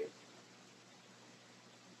space cave.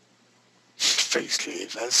 Space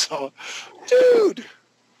cave, that's so... Dude!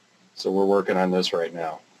 So we're working on this right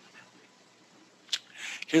now.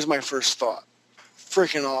 Here's my first thought.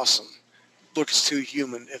 Freaking awesome. Looks too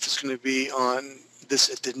human. If it's going to be on this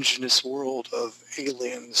indigenous world of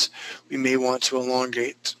aliens, we may want to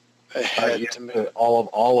elongate ahead to make...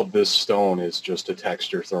 all of this stone is just a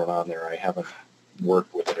texture thrown on there. I haven't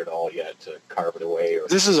worked with it at all yet to carve it away.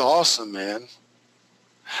 This is awesome, man.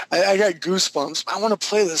 I got goosebumps. I want to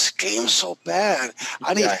play this game so bad.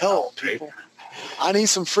 I need help, people. I need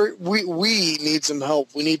some free... We need some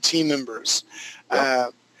help. We need team members.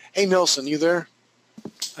 Yep. Hey, Nelson, you there?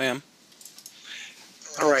 I am.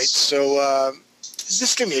 All right, so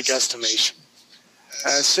just give me a guesstimation.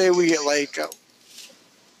 Say we get like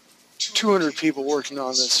 200 people working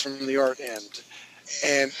on this from the art end.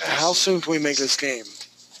 And how soon can we make this game?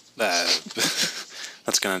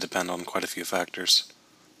 That's going to depend on quite a few factors.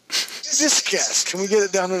 Just guess. Can we get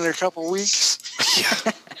it done in a couple weeks?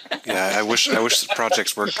 Yeah. I wish the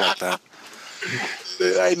projects worked like that.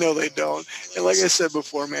 I know they don't. And like I said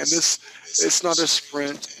before, man, it's not a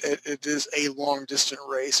sprint. It is a long-distance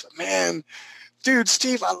race. But man, dude,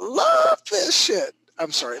 Steve, I love this shit.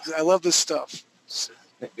 I'm sorry. I love this stuff.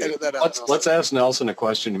 Edit that out. Let's ask Nelson a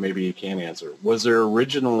question and maybe he can answer. Was there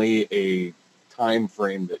originally a time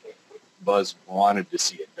frame that Buzz wanted to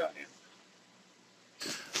see it done in?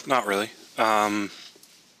 Not really.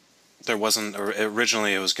 There wasn't...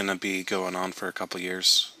 Originally, it was going to be going on for a couple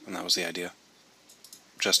years, and that was the idea.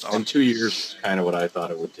 Just on... And 2 years is kind of what I thought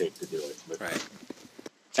it would take to do it. But right.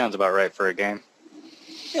 Sounds about right for a game.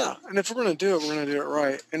 Yeah, and if we're going to do it, we're going to do it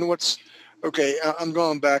right. And what's... Okay, I'm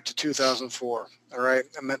going back to 2004, all right?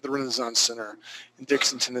 I'm at the Renaissance Center in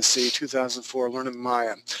Dixon, Tennessee, 2004, learning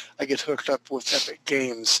Maya. I get hooked up with Epic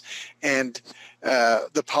Games, and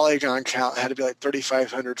the polygon count had to be like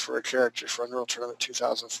 3,500 for a character for Unreal Tournament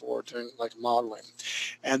 2004 doing like modeling.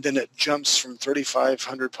 And then it jumps from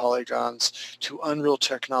 3,500 polygons to Unreal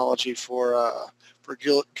technology for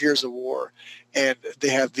Gears of War. And they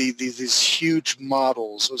have these huge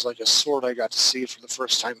models. It was like a sword I got to see for the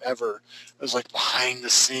first time ever. It was like behind the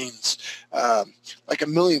scenes, like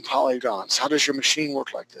 1 million polygons. How does your machine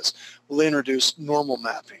work like this? Well, they introduced normal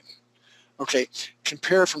mapping. Okay,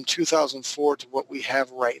 compare from 2004 to what we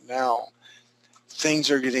have right now.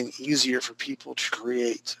 Things are getting easier for people to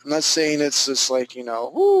create. I'm not saying it's just like,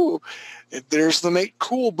 woo, there's the make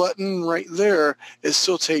cool button right there. It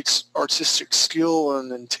still takes artistic skill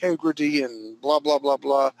and integrity and blah, blah, blah,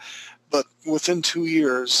 blah. But within 2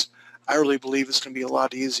 years, I really believe it's going to be a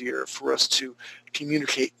lot easier for us to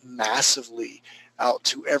communicate massively out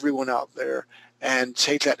to everyone out there and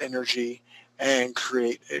take that energy and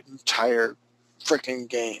create an entire freaking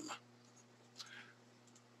game.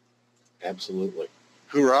 Absolutely.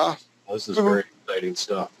 Hoorah. This is very exciting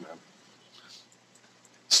stuff, man.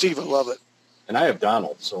 Steve, I love it. And I have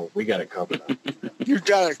Donald, so we got it covered. You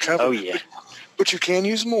got it covered. Oh, yeah. But you can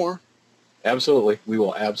use more. Absolutely. We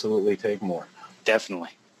will absolutely take more. Definitely.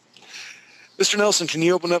 Mr. Nelson, can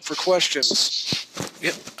you open up for questions?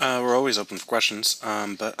 Yep, we're always open for questions,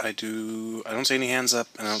 but I don't see any hands up,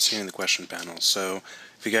 and I don't see any in the question panel. So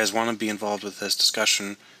if you guys want to be involved with this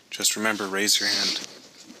discussion, just remember, raise your hand.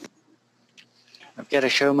 I've got to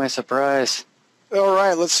show my surprise. All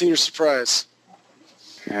right, let's see your surprise.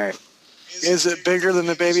 All right. Is it bigger than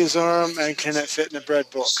the baby's arm, and can it fit in the bread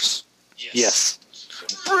box? Yes.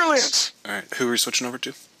 Brilliant. All right, who are we switching over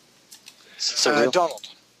to? Surreal. Donald.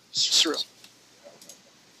 Surreal.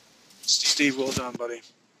 Steve, well done, buddy.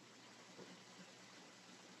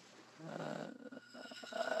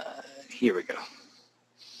 Here we go.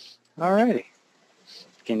 All righty.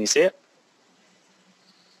 Can you see it?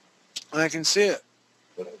 I can see it.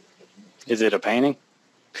 Is it a painting?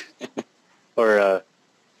 Or a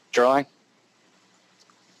drawing?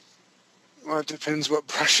 Well, it depends what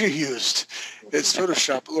brush you used. It's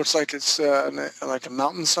Photoshop. It looks like it's like a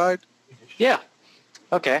mountainside. Yeah.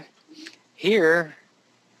 Okay. Here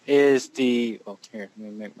is the... Oh, here, let me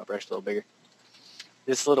make my brush a little bigger.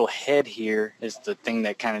 This little head here is the thing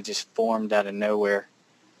that kind of just formed out of nowhere.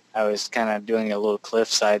 I was kind of doing a little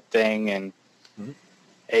cliffside thing, and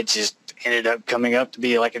it just ended up coming up to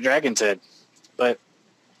be like a dragon's head. But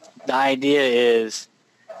the idea is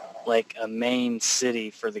like a main city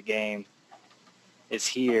for the game is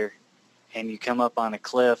here, and you come up on a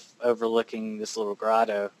cliff overlooking this little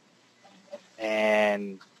grotto,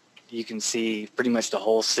 and you can see pretty much the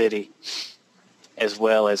whole city, as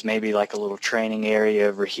well as maybe like a little training area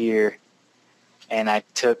over here. And I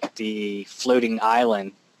took the floating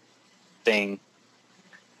island thing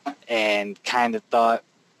and kind of thought,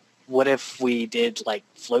 what if we did like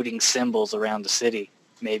floating symbols around the city?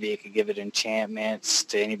 Maybe it could give it enchantments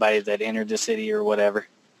to anybody that entered the city or whatever.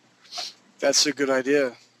 That's a good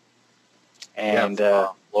idea. And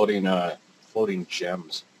floating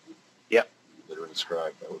gems. Yep. That are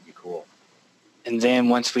inscribed. That would be cool. And then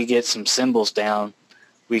once we get some symbols down,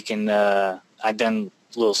 we can, I've done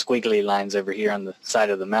little squiggly lines over here on the side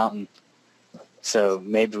of the mountain. So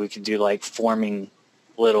maybe we could do like forming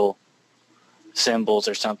little symbols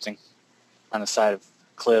or something on the side of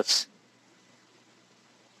cliffs.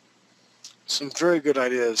 Some very good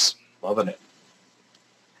ideas. Loving it.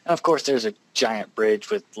 And of course, there's a giant bridge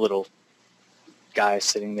with little guys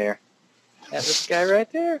sitting there. Yeah, this guy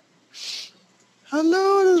right there.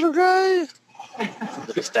 Hello, little guy.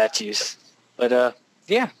 Little statues. But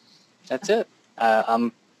yeah, that's it.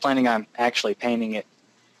 I'm planning on actually painting it.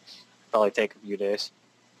 Probably take a few days.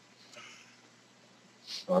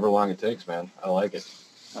 However long it takes, man. I like it.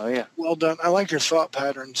 Oh yeah. Well done. I like your thought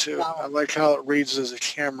pattern too. I like how it reads as a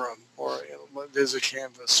camera or as a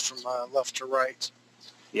canvas from left to right.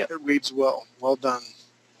 Yeah. It reads well. Well done.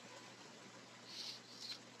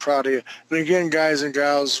 Proud of you. And again, guys and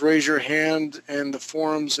gals, raise your hand in the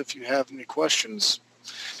forums if you have any questions.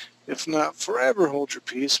 If not, forever hold your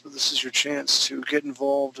peace, but this is your chance to get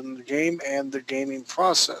involved in the game and the gaming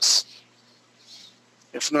process.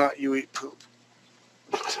 If not, you eat poop.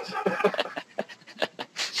 That's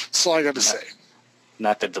all I got to say.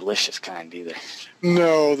 Not the delicious kind either.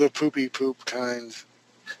 No, the poopy poop kind.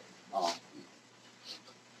 Oh.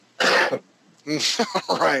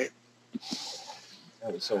 All right. I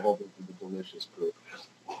was so hoping for the delicious poop.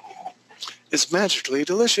 It's magically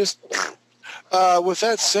delicious. With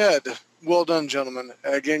that said, well done, gentlemen.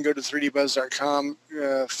 Again, go to 3dbuzz.com,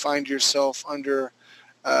 find yourself under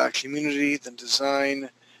community, then design,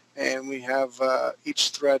 and we have each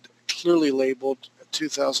thread clearly labeled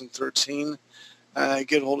 2013.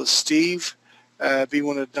 Get a hold of Steve, be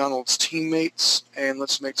one of Donald's teammates, and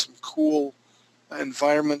let's make some cool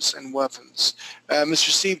environments and weapons. Mr.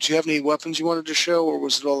 Steve, do you have any weapons you wanted to show, or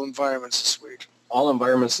was it all environments this week? All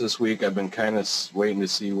environments this week. I've been kind of waiting to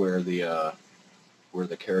see where the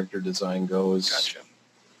character design goes. Gotcha.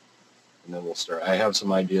 And then we'll start. I have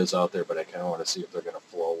some ideas out there, but I kind of want to see if they're going to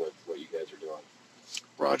flow with what you guys are doing.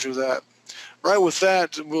 Roger that. Right, with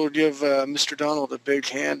that, we'll give Mr. Donald a big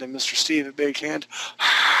hand and Mr. Steve a big hand.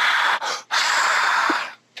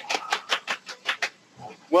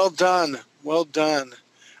 Well done. Well done.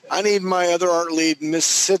 I need my other art lead, Miss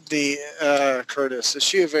Sydney Curtis. Is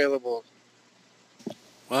she available?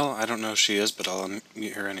 Well, I don't know if she is, but I'll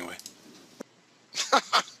unmute her anyway.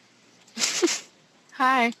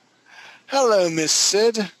 Hi. Hello, Miss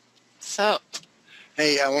Sid. So,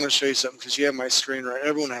 Hey, I want to show you something because you have my screen right.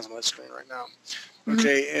 Everyone has my screen right now.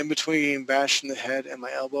 Okay, in between getting bashed in the head and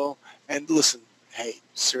my elbow. And listen, hey,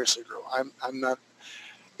 seriously, girl, I'm not.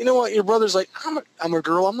 You know what? Your brother's like, I'm a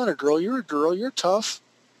girl. I'm not a girl. You're a girl. You're tough.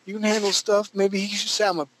 You can handle stuff. Maybe he should say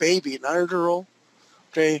I'm a baby, not a girl.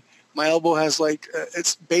 Okay, my elbow has like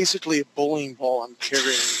it's basically a bowling ball I'm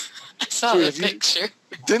carrying. I saw the picture.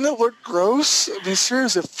 Didn't it look gross? I mean,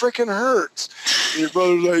 seriously, it freaking hurts. And your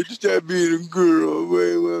brother's like, stop being a girl.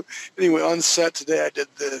 Well, anyway, on set today, I did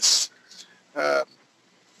this. I've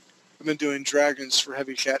been doing dragons for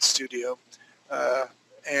Heavy Cat Studio.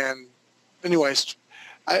 And anyways,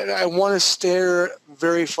 I want to stare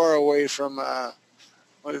very far away from,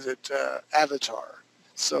 Avatar.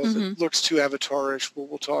 So if it looks too Avatar-ish,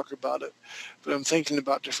 we'll talk about it. But I'm thinking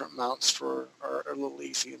about different mounts for our little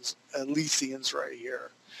Lethians right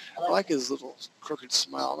here. I like his little crooked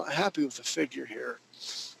smile. I'm not happy with the figure here.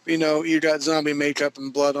 But, you got zombie makeup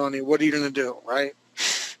and blood on you. What are you going to do, right?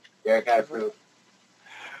 Derek, I approve.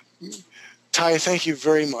 Ty, thank you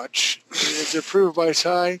very much. It's approved by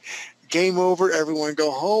Ty. Game over. Everyone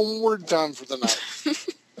go home. We're done for the night.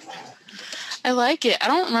 I like it. I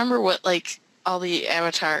don't remember what, all the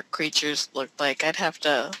Avatar creatures looked like. I'd have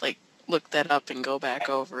to, look that up and go back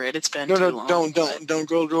over it. It's been too long. Don't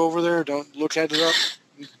go over there. Don't look at it up.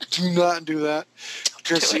 Do not do that.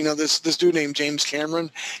 Because, this dude named James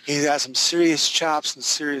Cameron, he's got some serious chops and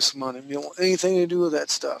serious money. You don't want anything to do with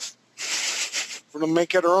that stuff. We're going to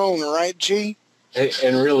make it our own, right, G?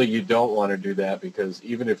 And really, you don't want to do that because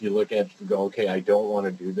even if you look at it and go, okay, I don't want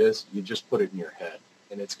to do this, you just put it in your head,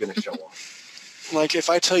 and it's going to show up. Like, if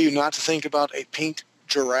I tell you not to think about a pink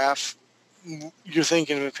giraffe, you're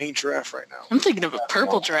thinking of a pink giraffe right now. I'm thinking of a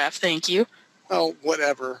purple giraffe, thank you. Oh,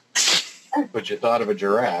 whatever. But you thought of a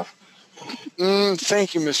giraffe.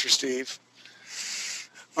 Thank you, Mr. Steve.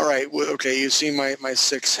 All right, okay, you see my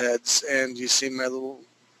 6 heads, and you see my little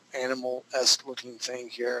animal-esque looking thing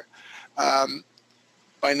here.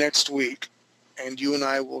 By next week, and you and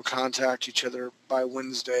I will contact each other by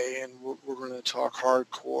Wednesday, and we're going to talk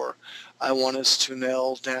hardcore. I want us to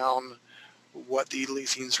nail down what the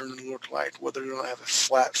Lethians are going to look like, whether they're going to have a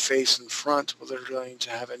flat face in front, whether they're going to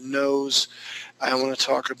have a nose. I want to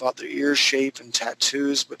talk about their ear shape and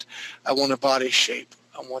tattoos, but I want a body shape.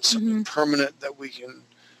 I want something permanent that we can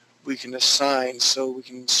assign so we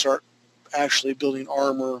can start actually building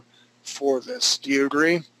armor for this. Do you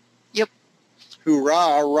agree? Yep. Hoorah.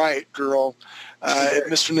 All right, girl.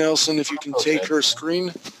 Mr. Nelson, if you can take her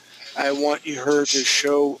screen, I want her to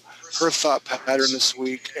show her thought pattern this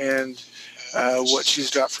week and what she's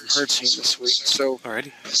got from her team this week. So,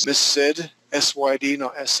 Alrighty. Miss Sid, SYD,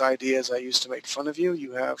 not SID, as I used to make fun of you,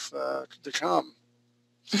 you have the com.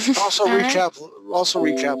 Also recap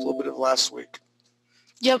a little bit of last week.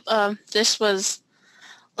 Yep, this was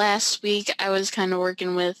last week. I was kind of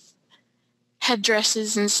working with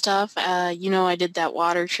headdresses and stuff. I did that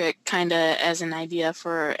water trick kind of as an idea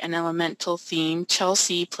for an elemental theme.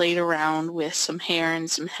 Chelsea played around with some hair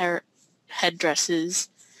and some headdresses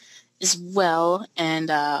as well,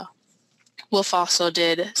 and Wolf also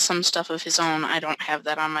did some stuff of his own. I don't have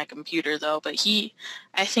that on my computer though, but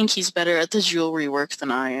I think he's better at the jewelry work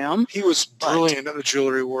than I am. He was brilliant at the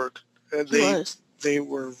jewelry work. They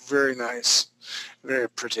were very nice, very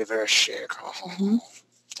pretty, very chic.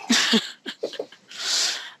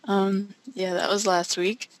 Yeah, that was last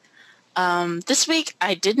week. This week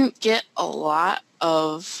I didn't get a lot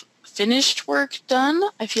of finished work done.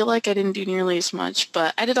 I feel like I didn't do nearly as much,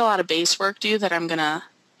 but I did a lot of base work that I'm going to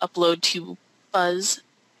upload to Buzz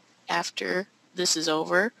after this is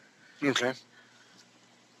over. Okay.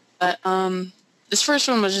 But this first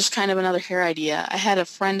one was just kind of another hair idea. I had a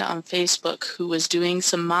friend on Facebook who was doing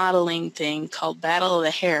some modeling thing called Battle of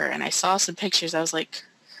the Hair, and I saw some pictures. I was like,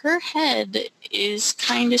 her head is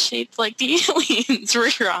kind of shaped like the aliens were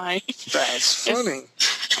drawing. That's funny.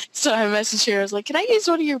 So I messaged her. I was like, can I use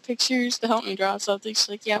one of your pictures to help me draw something? She's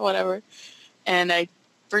like, yeah, whatever. And I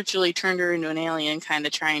virtually turned her into an alien, kind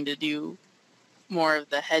of trying to do more of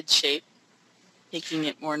the head shape, making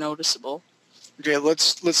it more noticeable. Okay,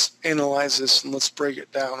 let's analyze this and let's break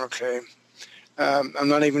it down, okay? I'm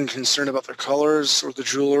not even concerned about the colors or the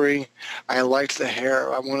jewelry. I like the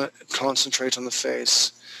hair. I want to concentrate on the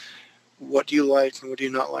face. What do you like and what do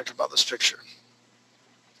you not like about this picture?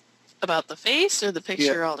 About the face or the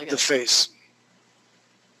picture altogether? The face.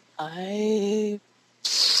 I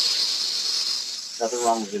Nothing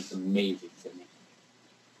wrong with it. It's amazing, Sydney.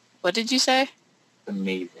 What did you say?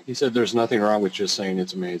 Amazing. He said there's nothing wrong with just saying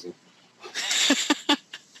it's amazing.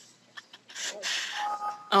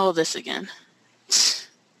 Oh, this again.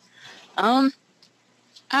 I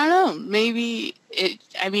don't know. Maybe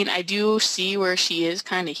I do see where she is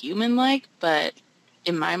kind of human-like, but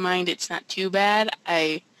in my mind, it's not too bad.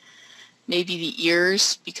 Maybe the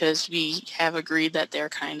ears, because we have agreed that they're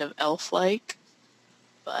kind of elf-like,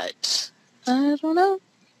 but I don't know.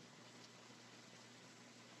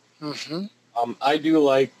 Mm-hmm. I do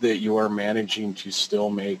like that you are managing to still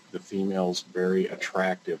make the females very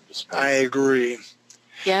attractive. Despite I agree.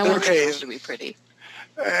 Yeah, I want Okay. the girls to be pretty.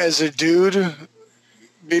 As a dude,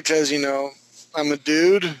 because, I'm a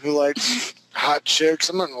dude who likes hot chicks.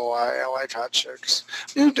 I'm not going to lie, I like hot chicks.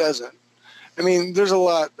 Who doesn't? I mean, there's a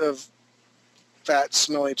lot of fat,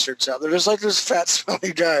 smelly chicks out there. Just like there's fat,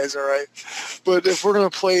 smelly guys, all right? But if we're going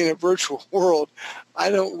to play in a virtual world,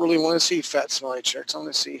 I don't really want to see fat, smelly chicks. I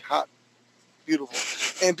want to see hot,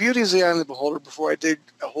 beautiful. And beauty is the eye of the beholder before I dig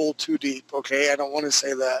a hole too deep, okay? I don't want to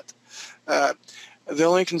say that. The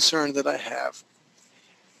only concern that I have,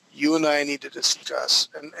 you and I need to discuss,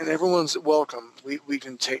 and everyone's welcome. We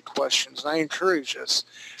can take questions, and I encourage us.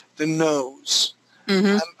 The nose.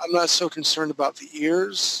 Mm-hmm. I'm not so concerned about the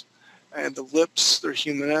ears and the lips. They're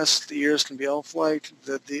humanesque. The ears can be elf-like.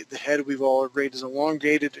 The head, we've all agreed, is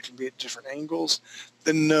elongated. It can be at different angles.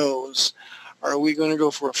 The nose. Are we going to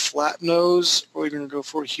go for a flat nose, or are we going to go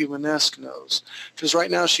for a humanesque nose? Because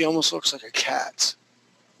right now she almost looks like a cat.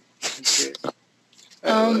 You can see it.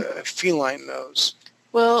 A feline nose.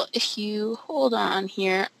 Well, if you hold on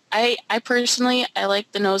here, I personally, I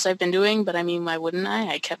like the nose I've been doing, but I mean, why wouldn't I?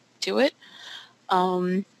 I kept to it.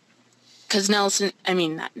 Because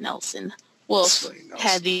Wolf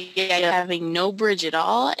had the idea of having no bridge at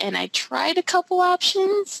all, and I tried a couple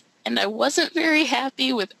options, and I wasn't very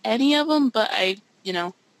happy with any of them, but I,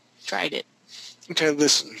 tried it. Okay,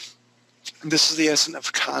 listen. This is the essence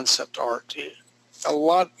of concept art.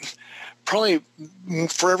 Probably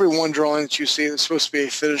for every one drawing that you see that's supposed to be a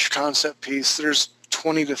finished concept piece, there's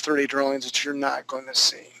 20 to 30 drawings that you're not going to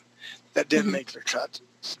see that didn't make their cut.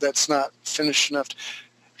 That's not finished enough.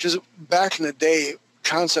 Because back in the day,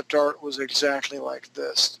 concept art was exactly like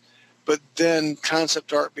this. But then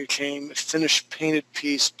concept art became a finished painted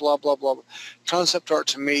piece, blah, blah, blah. Concept art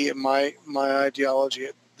to me, and my ideology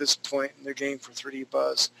at this point in the game for 3D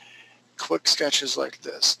Buzz, quick sketches like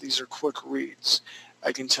this. These are quick reads.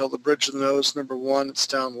 I can tell the bridge of the nose, number one, it's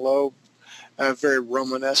down low. Very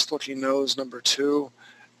Romanesque looking nose, number two.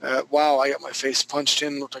 Wow, I got my face punched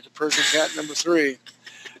in, looked like a Persian cat, number three.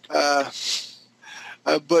 But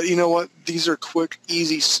you know what? These are quick,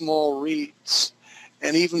 easy, small reads.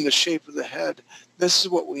 And even the shape of the head, this is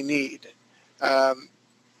what we need. And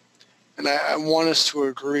I want us to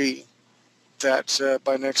agree that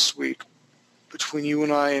by next week, between you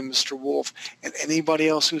and I and Mr. Wolf and anybody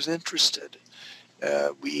else who's interested,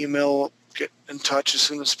 we email, get in touch as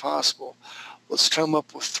soon as possible. Let's come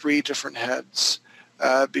up with 3 different heads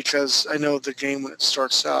because I know the game when it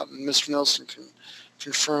starts out, and Mr. Nelson can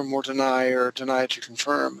confirm or deny to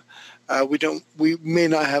confirm. We may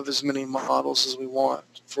not have as many models as we want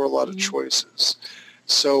for a lot of choices.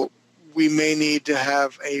 So we may need to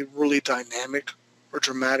have a really dynamic or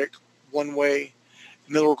dramatic one-way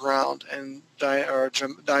middle ground and dynamic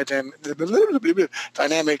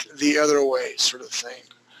the other way sort of thing,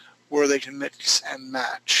 where they can mix and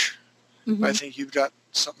match. Mm-hmm. I think you've got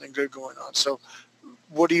something good going on. So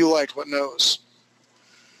what do you like? What nose?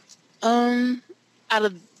 Out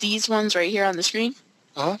of these ones right here on the screen?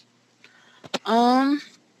 Uh-huh.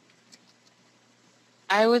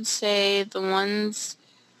 I would say the ones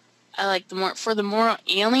I like for the more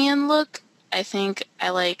alien look, I think I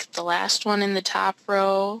like the last one in the top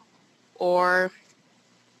row, or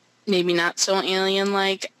maybe not so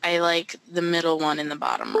alien-like, I like the middle one in the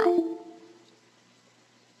bottom row.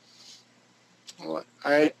 Well,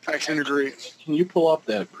 I can agree. Can you pull up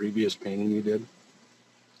that previous painting you did?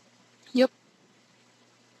 Yep.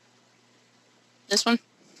 This one?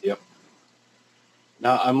 Yep.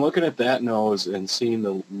 Now, I'm looking at that nose and seeing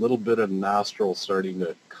the little bit of nostril starting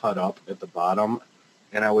to cut up at the bottom,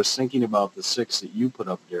 and I was thinking about the 6 that you put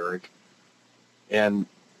up, Derek, and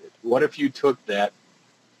what if you took that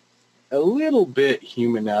a little bit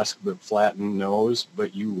humanesque but flattened nose,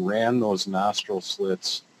 but you ran those nostril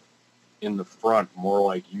slits in the front more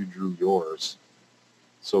like you drew yours?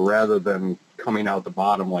 So rather than coming out the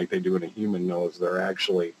bottom like they do in a human nose, they're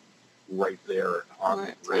actually right there on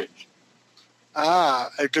Right. the ridge.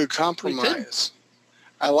 A good compromise.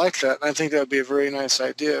 I like that. I think that would be a very nice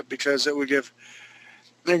idea because it would give,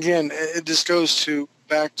 and again, it just goes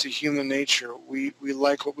back to human nature. We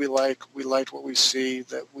like what we like what we see,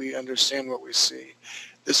 that we understand what we see.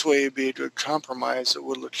 This way it would be a good compromise. It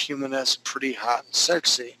would look humanesque, pretty hot and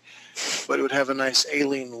sexy, but it would have a nice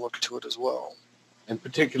alien look to it as well. And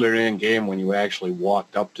particularly in game, when you actually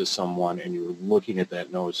walked up to someone and you were looking at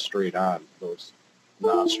that nose straight on, those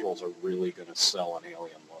nostrils are really going to sell an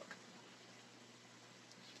alien look.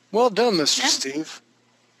 Well done, Mr. Yeah. Steve.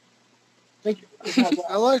 Thank you.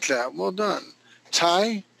 I like that. Well done.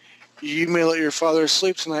 Ty, you may let your father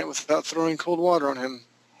sleep tonight without throwing cold water on him.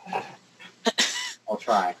 I'll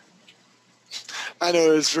try. I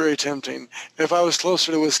know it's very tempting. If I was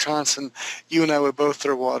closer to Wisconsin, you and I would both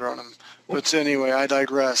throw water on him. But anyway, I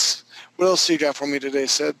digress. What else you got for me today,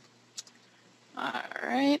 Sid? All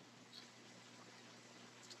right.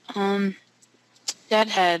 Dad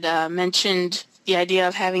had mentioned the idea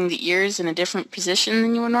of having the ears in a different position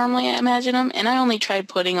than you would normally imagine them, and I only tried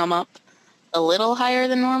putting them up a little higher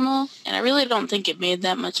than normal, and I really don't think it made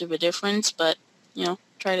that much of a difference, but,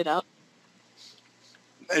 tried it out.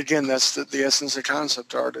 Again, that's the essence of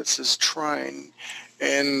concept art. It's just trying.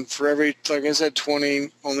 And for every, like I said, 20,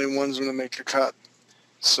 only one's going to make a cut.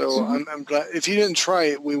 So I'm glad. If you didn't try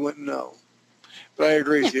it, we wouldn't know. But I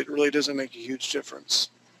agree with you. It really doesn't make a huge difference.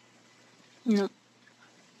 No.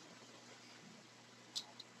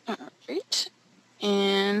 All right.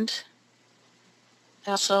 And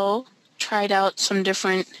I also tried out some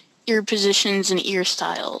different ear positions and ear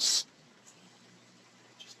styles.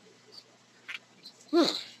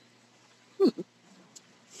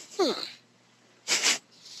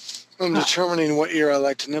 I'm determining what ear I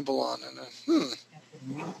like to nibble on. And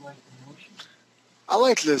I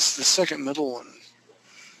like the second middle one.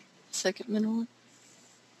 Second middle one?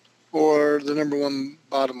 Or the number one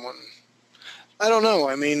bottom one. I don't know.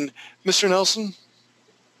 I mean, Mr. Nelson?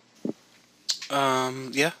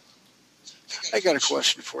 Yeah. I got a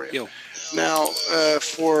question for you. Yo. Now,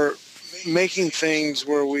 for making things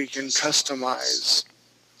where we can customize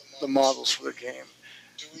the models for the game,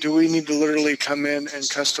 do we need to literally come in and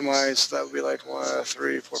customize, that would be like 1,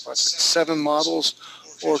 3, 4, 5, 6, 7 models,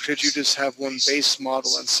 or could you just have one base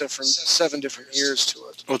model and 7 different ears to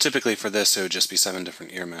it? Well, typically for this, it would just be 7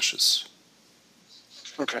 different ear meshes.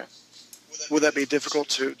 Okay. Would that be difficult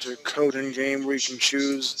to code in-game where you can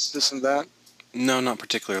choose this and that? No, not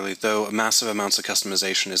particularly, though massive amounts of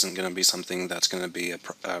customization isn't going to be something that's going to be a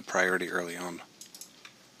priority early on.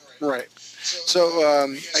 Right. So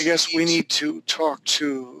I guess we need to talk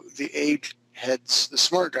to the eggheads, the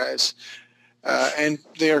smart guys, and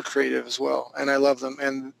they are creative as well, and I love them.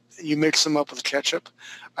 And you mix them up with ketchup.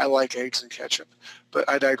 I like eggs and ketchup, but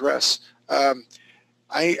I digress. I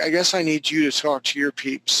guess I need you to talk to your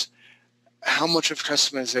peeps how much of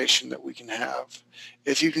customization that we can have.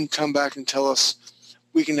 If you can come back and tell us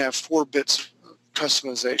we can have 4 bits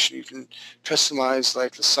customization. You can customize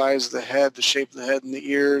like the size of the head, the shape of the head and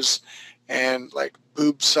the ears, and like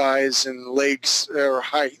boob size and legs or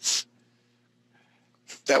height.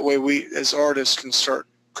 That way we as artists can start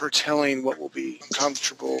curtailing what will be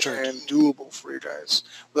comfortable and doable for you guys.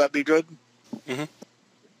 Will that be good? Mm-hmm.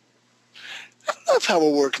 I love how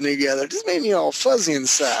we're working together. It just made me all fuzzy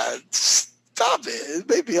inside. Stop it. It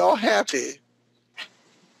made me all happy.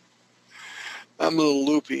 I'm a little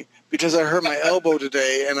loopy because I hurt my elbow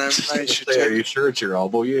today, and I should Are you sure it's your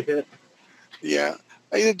elbow you hit? Yeah,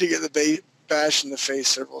 I needed to get the bash in the face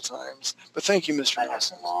several times. But thank you, Mr.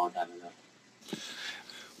 Nelson.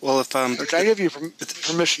 Well, if Okay, I give you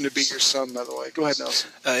permission to beat your son, by the way. Go ahead, Nelson.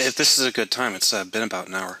 if this is a good time, it's been about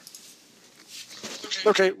an hour.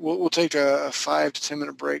 Okay, we'll take a 5 to 10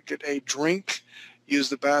 minute break, get a drink, use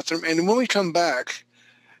the bathroom, and when we come back,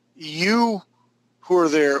 you who are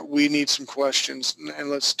there, we need some questions, and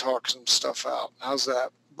let's talk some stuff out. How's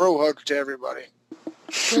that? Bro hug to everybody.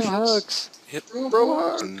 Bro hugs. Yep. Bro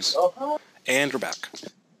hugs. And we're back.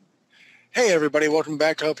 Hey, everybody. Welcome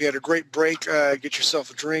back. I hope you had a great break. Get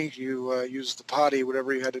yourself a drink. You use the potty,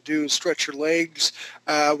 whatever you had to do. Stretch your legs.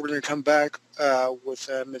 We're going to come back with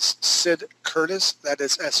Miss Sid Curtis. That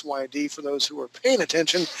is SYD for those who are paying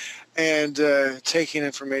attention and taking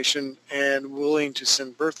information and willing to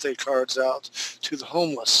send birthday cards out to the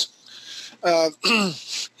homeless.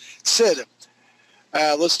 Sid,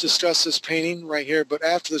 Let's discuss this painting right here, but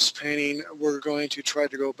after this painting, we're going to try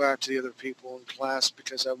to go back to the other people in class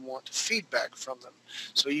because I want feedback from them.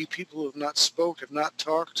 So you people who have not spoke, have not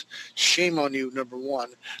talked, shame on you, number one.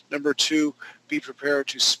 Number two, be prepared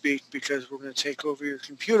to speak because we're going to take over your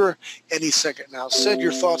computer any second now. Sid,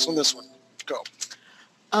 your thoughts on this one? Go.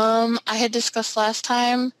 I had discussed last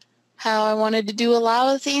time how I wanted to do a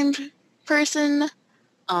lava-themed person.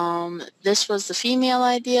 This was the female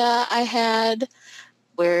idea I had,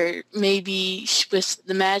 where maybe with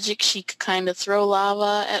the magic she could kind of throw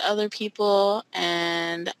lava at other people,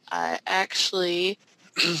 and I actually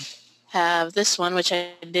have this one, which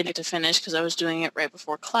I didn't get to finish because I was doing it right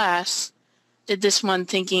before class. Did this one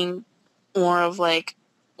thinking more of like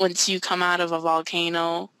once you come out of a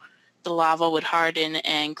volcano, the lava would harden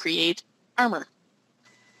and create armor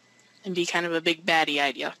and be kind of a big baddie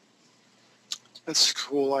idea. That's a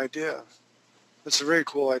cool idea. That's a very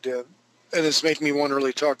cool idea. And it's making me want to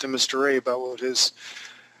really talk to Mr. Ray about what his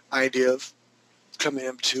idea of coming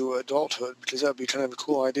up to adulthood, because that would be kind of a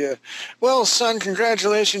cool idea. Well, son,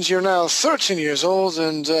 congratulations. You're now 13 years old,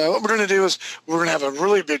 and what we're going to do is we're going to have a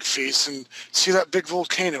really big feast and see that big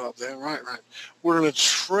volcano up there. Right. We're going to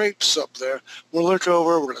traipse up there. We'll look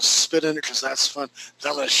over. We're going to spit in it because that's fun.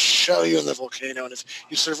 Then I'm going to show you in the volcano, and if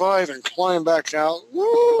you survive and climb back out,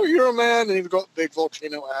 woo, you're a man, and you've got big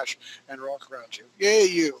volcano ash and rock around you. Yay,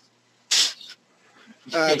 you.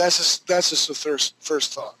 That's just the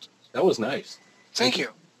first thought. That was nice. Thank you.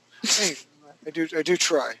 I do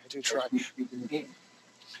try.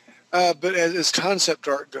 But as concept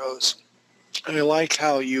art goes, I like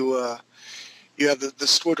how you have the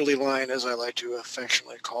squiggly line, as I like to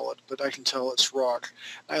affectionately call it, but I can tell it's rock.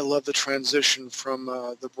 I love the transition from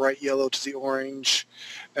the bright yellow to the orange,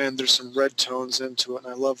 and there's some red tones into it,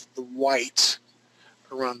 and I love the white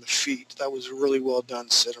around the feet. That was really well done,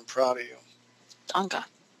 Sid. I'm proud of you. Danke.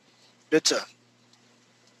 Bitte.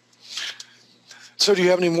 So do you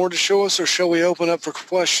have any more to show us, or shall we open up for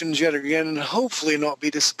questions yet again and hopefully not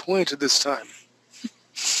be disappointed this time?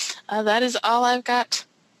 That is all I've got.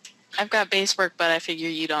 I've got base work, but I figure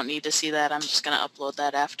you don't need to see that. I'm just going to upload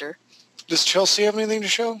that after. Does Chelsea have anything to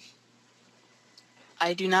show?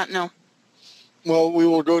 I do not know. Well, we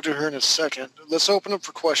will go to her in a second. Let's open up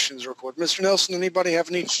for questions real quick. Mr. Nelson, anybody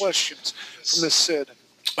have any questions for Miss Sid?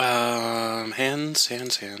 Hands.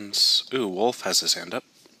 Ooh, Wolf has his hand up.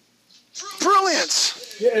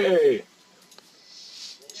 Brilliant! Yay!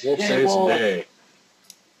 Wolf saves the day.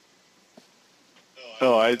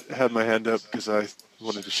 Oh, I had my hand up because I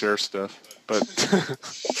wanted to share stuff, but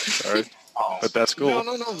sorry, but that's cool.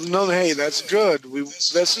 No. Hey, that's good.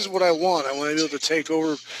 This is what I want. I want to be able to take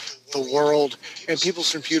over the world and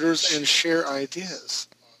people's computers and share ideas.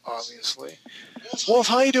 Obviously, Wolf,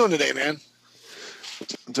 how you doing today, man?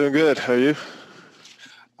 I'm doing good. How are you?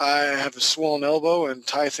 I have a swollen elbow, and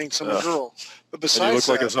Ty thinks I'm a girl. But besides And you look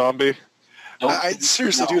like a zombie. I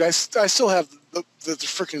seriously, dude, I still have the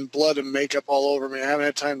freaking blood and makeup all over me. I haven't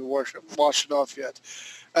had time to wash it off yet.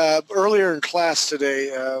 Earlier in class today,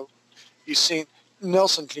 you seen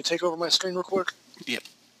Nelson? Can you take over my screen real quick? Yep.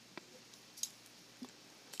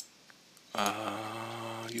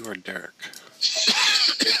 You are Derek.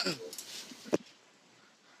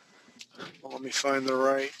 Well, let me find the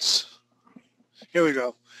right. Here we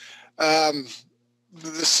go.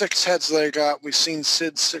 The 6 heads that I got, we've seen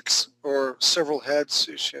Sid 6 or several heads.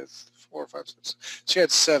 She had 4 or 5, 6. She had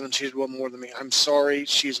 7. She had one more than me. I'm sorry.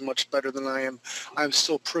 She's much better than I am. I'm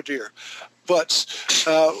still prettier. But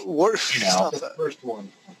what? Stop that. First one.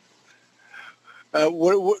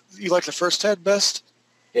 What? You like the first head best?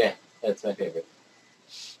 Yeah, that's my favorite.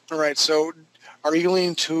 All right. So, are you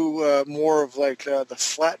leaning to more of like the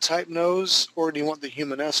flat type nose, or do you want the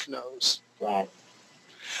human-esque nose? Flat.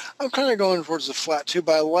 I'm kind of going towards the flat too,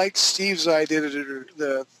 but I like Steve's idea to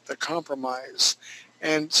the compromise.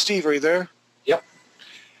 And Steve, are you there? Yep.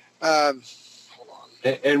 Hold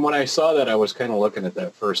on. And when I saw that, I was kind of looking at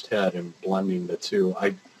that first head and blending the two.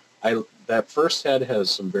 That first head has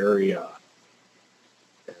some very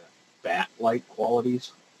bat-like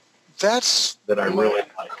qualities. That's that I really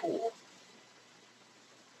like. Cool.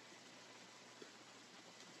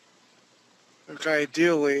 Look,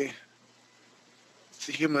 ideally,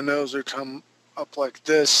 the human nose would come up like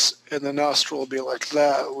this, and the nostril will be like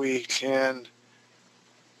that. We can,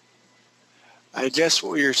 I guess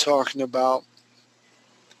what you're talking about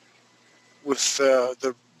with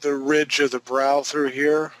the ridge of the brow through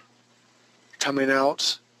here coming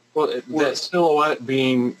out. Well, that silhouette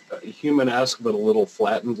being human-esque but a little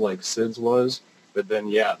flattened like Sid's was, but then,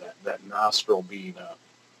 yeah, that nostril being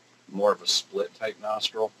more of a split-type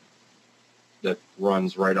nostril that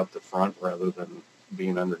runs right up the front rather than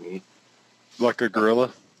being underneath. Like a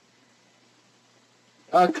gorilla?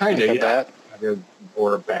 Kind Like of, a yeah. bat?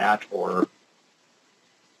 Or a bat, or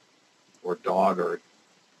dog, or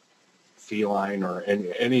feline, or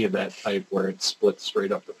any of that type where it splits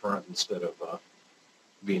straight up the front instead of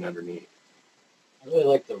being underneath. I really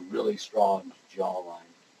like the really strong jawline.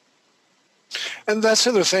 And that's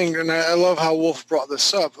the other thing, and I love how Wolf brought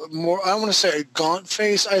this up. More, I don't want to say a gaunt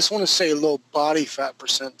face. I just want to say a low body fat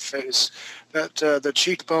percent face. That the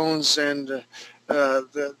cheekbones and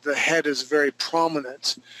the head is very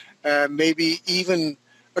prominent. Maybe even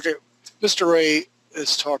okay. Mr. Ray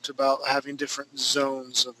has talked about having different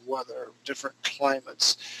zones of weather, different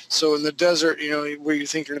climates. So in the desert, where you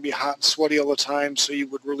think you're going to be hot and sweaty all the time, so you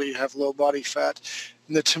would really have low body fat.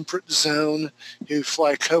 In the temperate zone, you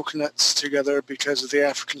fly coconuts together because of the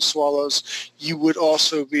African swallows, you would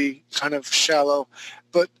also be kind of shallow.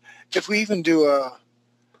 But if we even do a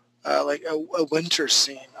winter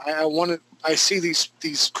scene, I see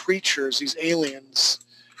these creatures, these aliens,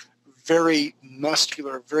 very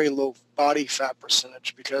muscular, very low body fat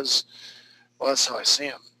percentage because, well, that's how I see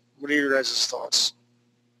them. What are your guys' thoughts?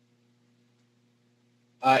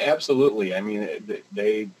 Absolutely. I mean,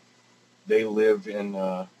 they live in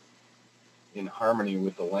harmony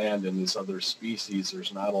with the land and this other species.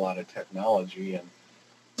 There's not a lot of technology, and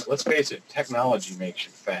let's face it, technology makes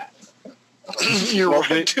you fat. You're Well,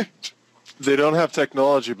 right. They don't have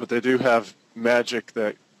technology, but they do have magic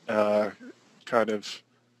that kind of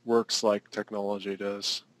works like technology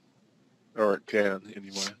does, or it can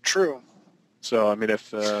anyway. True. So I mean, if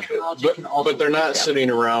Technology can also But they're not reach out. sitting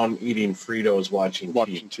around eating Fritos watching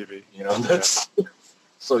watching TV. TV, That's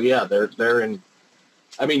so yeah. They're in.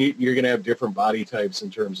 I mean, you're going to have different body types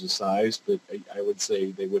in terms of size, but I would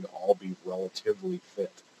say they would all be relatively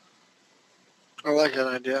fit. I like that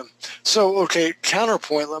idea. So, okay,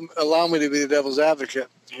 counterpoint, allow me to be the devil's advocate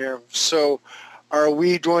here. So, are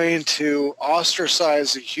we going to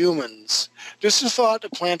ostracize the humans? Just a thought to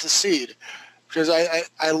plant a seed. Because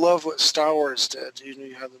I love what Star Wars did.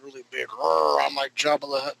 You have the really big, I'm like Jabba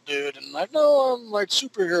the Hutt dude, and like, no, I'm like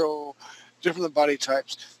superhero, different body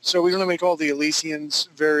types. So we're going to make all the Elysians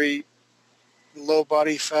very low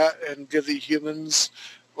body fat and give the humans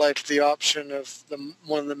like the option of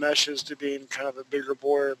one of the meshes to being kind of a bigger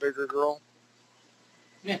boy or a bigger girl.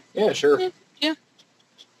 Yeah, sure. Yeah.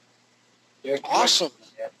 Yeah, Awesome.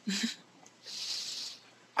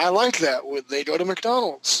 I like that. Would they go to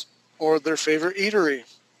McDonald's or their favorite eatery?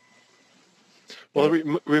 well,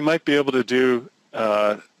 we might be able to do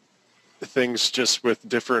things just with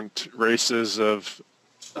different races of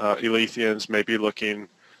Elethians, maybe looking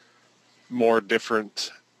more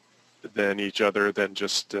different than each other than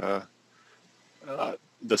just the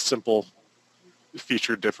simple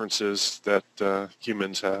feature differences that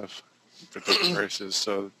humans have for different races.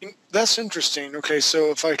 So That's interesting. Okay,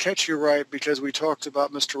 so if I catch you right, because we talked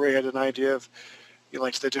about Mr. Ray had an idea of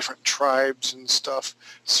like the different tribes and stuff.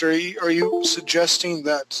 So are you suggesting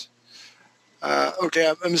that? Okay,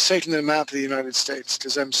 I'm just taking the map of the United States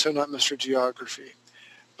because I'm so not Mr. Geography.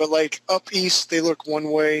 But like up east, they look one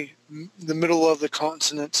way. The middle of the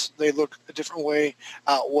continent, they look a different way.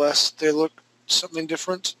 Out west, they look something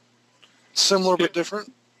different. Similar but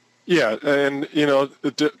different. yeah, and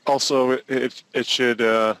also it should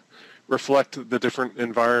reflect the different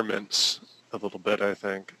environments a little bit, I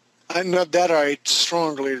think. That I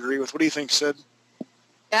strongly agree with. What do you think, Sid?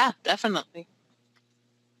 Yeah, definitely.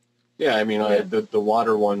 Yeah, I mean, the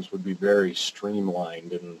water ones would be very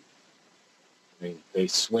streamlined, and I mean, they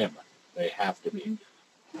swim. They have to be.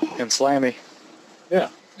 And slammy. Yeah.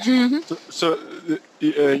 So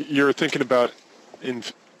you're thinking about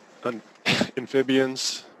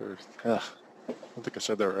amphibians? Or, I don't think I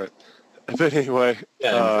said that right. But anyway,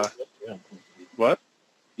 Yeah. what?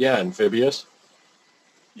 Yeah, amphibious.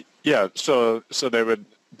 Yeah, so they would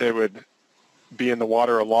be in the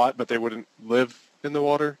water a lot, but they wouldn't live in the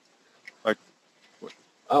water. Like, Well,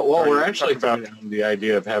 Are we're you actually talking talking about the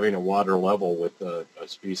idea of having a water level with a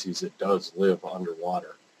species that does live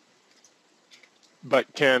underwater.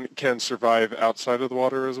 but can survive outside of the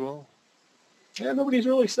water as well. Yeah, nobody's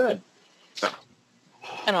really said.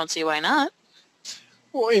 I don't see why not.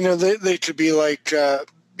 Well, they could be like,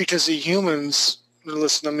 because the humans,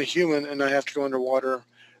 listen, I'm a human and I have to go underwater.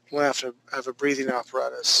 I have to have a breathing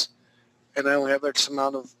apparatus. And I only have X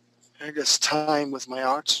amount of, I guess, time with my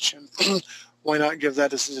oxygen. Why not give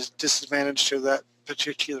that as a disadvantage to that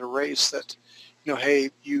particular race that,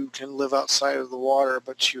 hey, you can live outside of the water,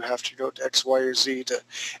 but you have to go to X, Y, or Z and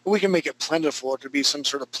we can make it plentiful. It could be some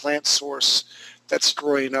sort of plant source that's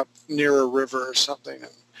growing up near a river or something.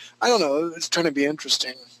 And I don't know. It's going to be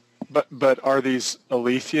interesting. But are these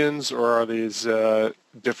Alethians or are these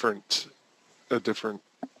different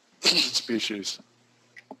species?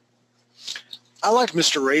 I like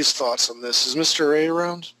Mr. Ray's thoughts on this. Is Mr. Ray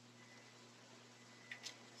around?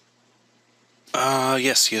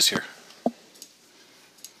 Yes, he is here.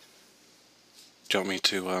 Do you want me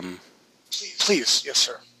to, Please, yes,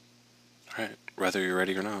 sir. Alright, whether you're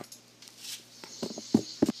ready or not.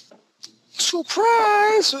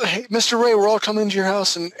 Surprise! Hey, Mr. Ray, we're all coming to your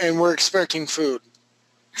house and we're expecting food.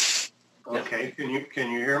 Okay, can you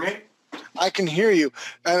hear me? I can hear you.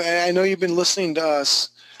 I know you've been listening to us.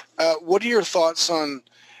 What are your thoughts on,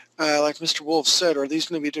 like Mr. Wolf said, are these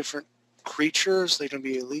going to be different creatures? Are they going to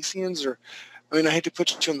be Alethians? Or, I mean, I hate to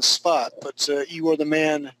put you on the spot, but you are the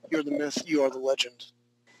man, you're the myth, you are the legend.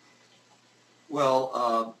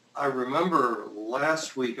 Well, I remember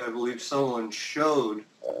last week, I believe someone showed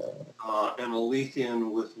an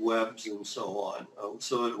Alethian with webs and so on.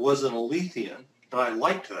 So it was an Alethian, and I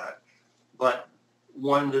liked that, but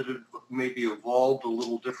one that had maybe evolved a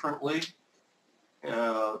little differently.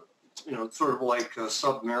 Sort of like a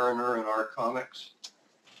Submariner in our comics.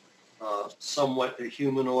 Somewhat a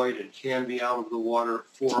humanoid and can be out of the water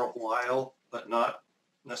for a while, but not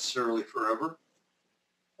necessarily forever.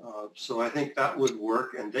 So I think that would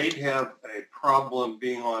work, and they'd have a problem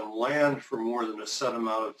being on land for more than a set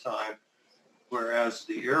amount of time, whereas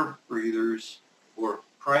the air breathers or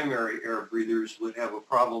primary air breathers would have a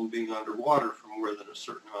problem being underwater for more than a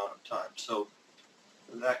certain amount of time. So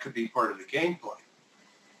that could be part of the gameplay.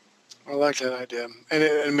 I like that idea, and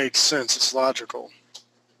it makes sense. It's logical.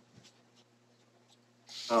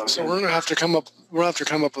 So we're gonna have to come up. We'll have to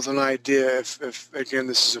come up with an idea if again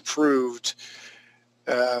this is approved.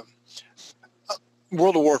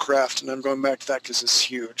 World of Warcraft, and I'm going back to that because it's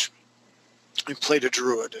huge. I played a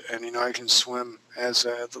druid, and I can swim as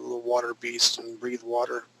the little water beast and breathe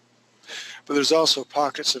water. But there's also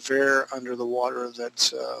pockets of air under the water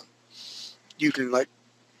that you can like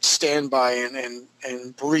stand by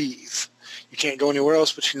and breathe. You can't go anywhere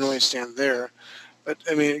else, but you can only stand there. But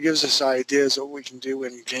I mean, it gives us ideas of what we can do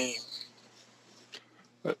in game.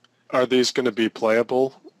 Are these going to be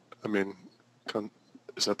playable? I mean,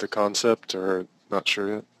 is that the concept, or not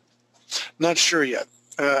sure yet? Not sure yet.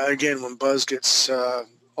 Again, when Buzz gets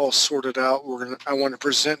all sorted out, I want to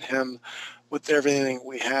present him with everything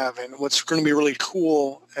we have. And what's going to be really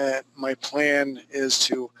cool, my plan is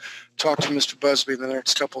to talk to Mr. Busby in the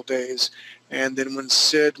next couple of days. And then when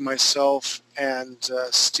Sid, myself, and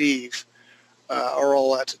Steve are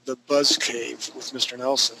all at the Buzz Cave with Mr.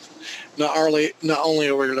 Nelson, not only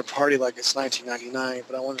are we going to party like it's 1999,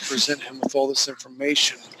 but I want to present him with all this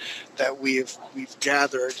information that we've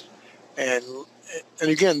gathered. And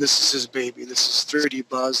again, this is his baby. This is 3D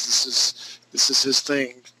Buzz. This is his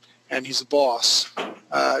thing. And he's a boss,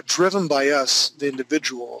 driven by us, the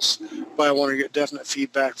individuals. But I want to get definite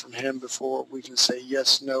feedback from him before we can say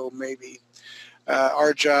yes, no, maybe.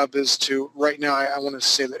 Our job is to, right now, I want to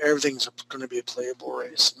say that everything's going to be a playable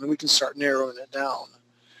race. And we can start narrowing it down.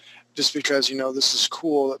 Just because, this is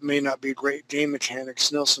cool. It may not be great game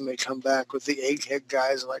mechanics. Nelson may come back with the egghead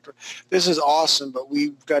guys. Like, this is awesome, but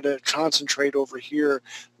we've got to concentrate over here.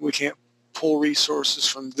 We can't pull resources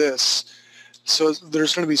from this. So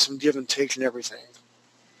there's going to be some give and take in everything.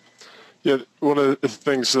 Yeah, one of the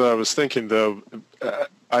things that I was thinking, though,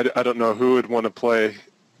 I don't know who would want to play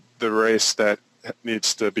the race that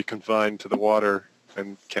needs to be confined to the water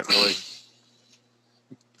and can't really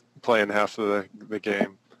play in half of the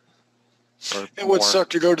game. It would suck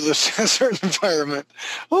to go to the desert environment.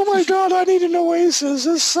 Oh my God, I need an oasis.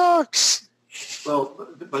 This sucks. Well,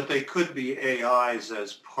 but they could be AIs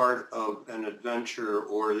as part of an adventure,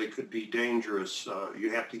 or they could be dangerous.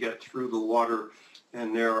 You have to get through the water,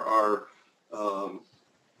 and there are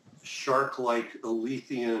shark-like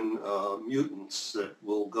Alethian mutants that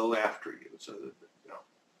will go after you. So that,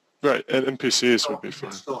 Right, and NPCs would be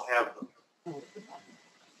fun. Still have them.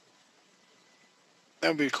 That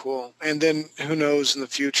would be cool. And then who knows in the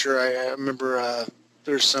future? I remember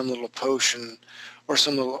there's some little potion or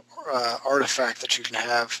some little artifact that you can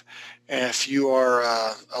have. And if you are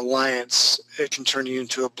Alliance, it can turn you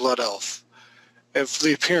into a blood elf. If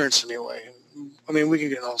the appearance anyway. I mean, we can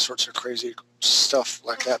get all sorts of crazy stuff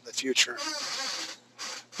like that in the future.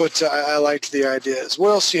 But I liked the ideas. What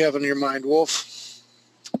else do you have on your mind, Wolf?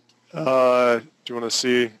 Do you want to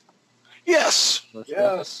see? Yes.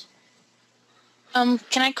 Yes. Can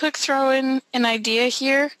I quick throw in an idea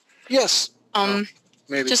here? Yes.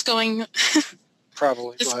 Maybe. Just going.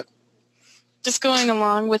 Probably. Just, Go ahead. Just going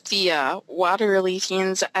along with the water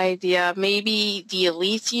Alethians idea, maybe the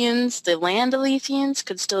Alethians, the land Alethians,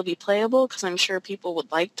 could still be playable because I'm sure people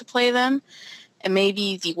would like to play them. And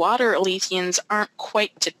maybe the water Alethians aren't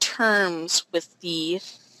quite to terms with the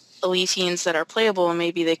Alethians that are playable, and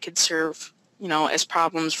maybe they could serve, as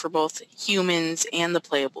problems for both humans and the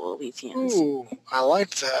playable Alethians. Ooh, I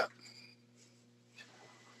like that.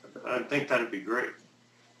 I think that'd be great.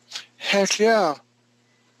 Heck yeah.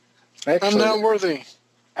 I'm Actually, not worthy.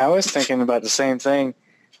 I was thinking about the same thing,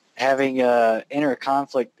 having inner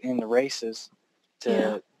conflict in the races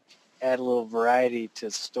to add a little variety to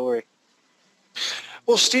the story.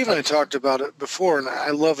 Well, Steve and I talked about it before, and I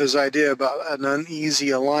love his idea about an uneasy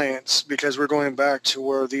alliance because we're going back to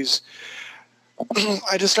where these.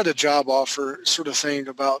 I just had a job offer sort of thing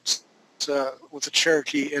about with the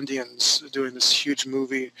Cherokee Indians doing this huge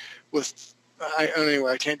movie with.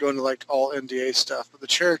 Anyway, I can't go into like all NDA stuff, but the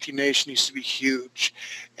Cherokee Nation used to be huge,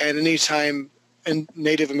 and anytime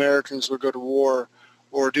Native Americans would go to war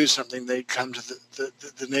or do something, they'd come to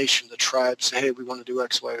the nation, the tribe, say, "Hey, we want to do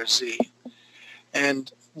X, Y, or Z."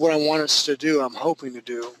 And what I want us to do, I'm hoping to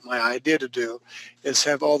do, my idea to do, is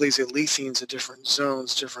have all these Alethians at different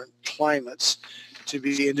zones, different climates, to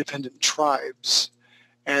be independent tribes.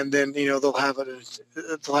 And then, they'll have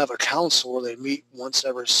a council where they meet once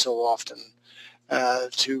ever so often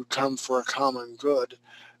to come for a common good.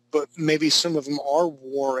 But maybe some of them are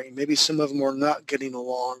warring. Maybe some of them are not getting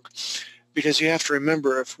along. Because you have to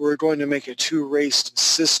remember, if we're going to make a two-raced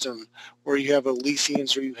system where you have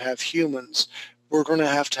Alethians or you have humans, we're going to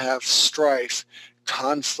have strife.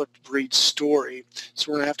 Conflict breeds story.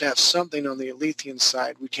 So we're going to have something on the Alethian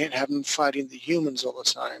side. We can't have them fighting the humans all the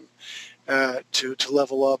time to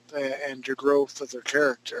level up and your growth of their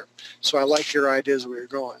character. So I like your ideas where you're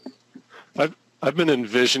going. I've been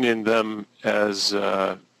envisioning them as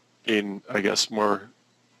being, I guess, more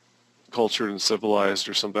cultured and civilized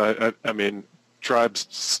or something. I mean,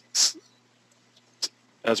 tribes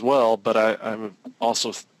as well, but I'm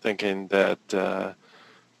also thinking that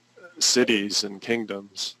cities and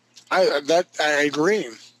kingdoms. I agree.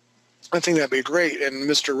 I think that'd be great. And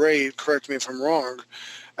Mr. Ray, correct me if I'm wrong.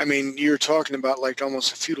 I mean, you're talking about like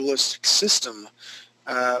almost a feudalistic system,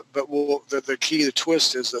 but the key, the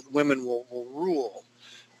twist is that women will rule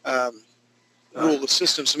the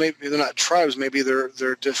system. So maybe they're not tribes. Maybe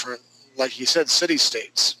they're different, like you said,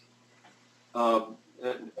 city-states.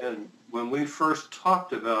 And when we first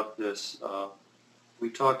talked about this, we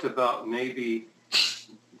talked about maybe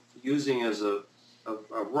using as a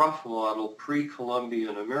rough model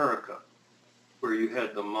pre-Columbian America, where you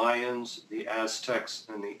had the Mayans, the Aztecs,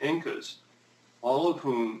 and the Incas, all of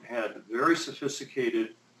whom had very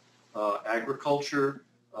sophisticated agriculture.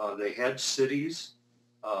 They had cities.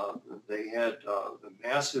 They had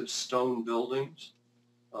massive stone buildings.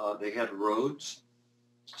 They had roads.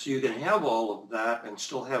 So you can have all of that and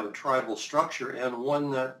still have a tribal structure and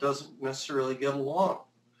one that doesn't necessarily get along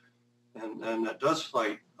and that does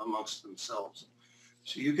fight amongst themselves.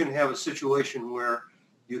 So you can have a situation where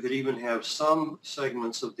you could even have some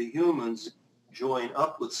segments of the humans join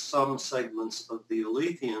up with some segments of the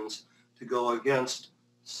Alethians to go against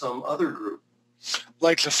some other group.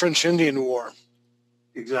 Like the French Indian War.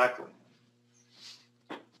 Exactly.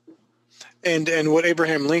 And what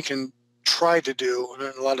Abraham Lincoln tried to do,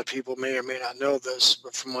 and a lot of people may or may not know this,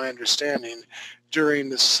 but from my understanding, during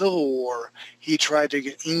the Civil War, he tried to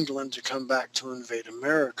get England to come back to invade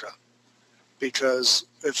America. Because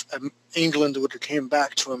if England would have came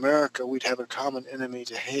back to America, we'd have a common enemy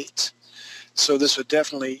to hate. So this would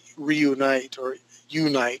definitely reunite or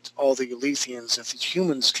unite all the Alethians if the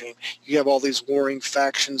humans came. You have all these warring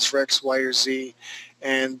factions for X, Y, or Z,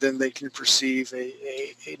 and then they can perceive an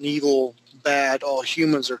evil, bad, all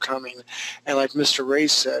humans are coming. And like Mr. Ray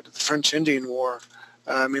said, the French Indian War,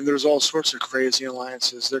 I mean, there's all sorts of crazy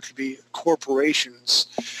alliances. There could be corporations,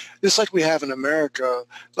 just like we have in America.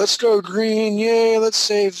 Let's go green, yay, let's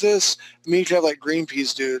save this. I mean, you could have like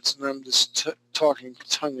Greenpeace dudes, and I'm just talking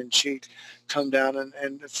tongue-in-cheek, come down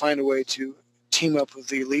and find a way to team up with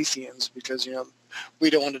the Alethians because, we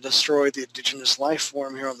don't want to destroy the indigenous life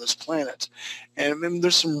form here on this planet. And I mean,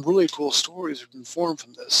 there's some really cool stories that can form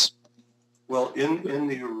from this. Well, in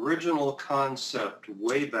the original concept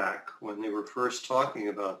way back when they were first talking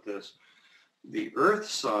about this, the Earth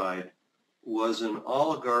side was an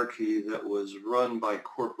oligarchy that was run by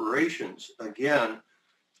corporations. Again,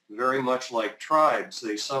 very much like tribes.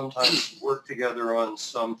 They sometimes worked together on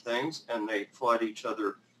some things and they fought each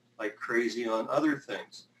other like crazy on other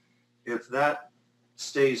things. If that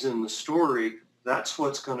stays in the story, that's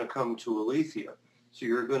what's going to come to Alethea. So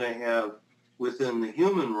you're going to have within the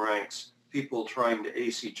human ranks people trying to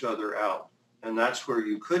ace each other out. And that's where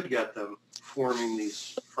you could get them forming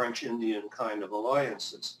these French-Indian kind of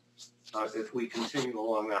alliances if we continue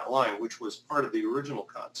along that line, which was part of the original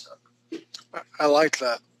concept. I like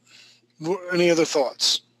that. Any other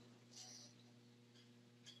thoughts?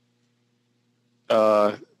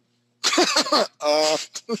 No,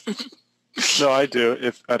 I do.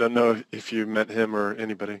 If I don't know if you meant him or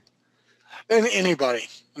anybody. Anybody.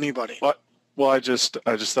 Well, I just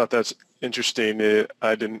thought that's interesting.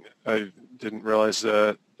 I didn't realize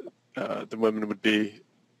that the women would be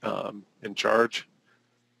in charge.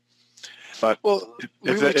 But well,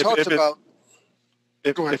 if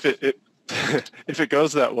it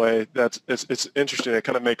goes that way, it's interesting. It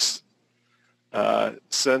kind of makes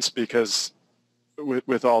sense because with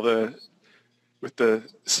the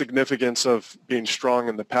significance of being strong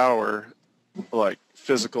and the power, like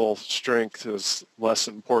physical strength is less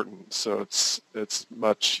important. So it's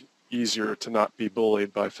much easier to not be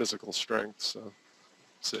bullied by physical strength. So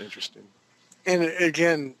it's interesting. And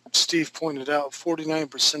again, Steve pointed out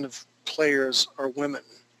 49% of players are women.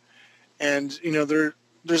 And,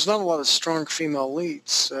 there's not a lot of strong female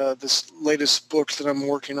leads. This latest book that I'm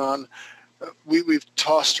working on, we've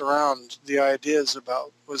tossed around the ideas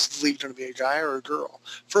about, was the lead going to be a guy or a girl?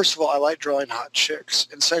 First of all, I like drawing hot chicks.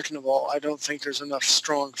 And second of all, I don't think there's enough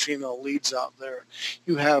strong female leads out there.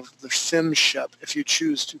 You have the femshep if you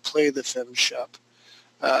choose to play the femshep.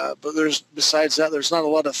 But besides that, there's not a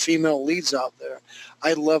lot of female leads out there.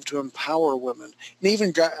 I love to empower women. And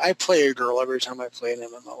even I play a girl every time I play an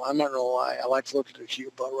MMO. I'm not going to lie. I like to look at her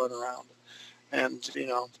cute butt run around. And,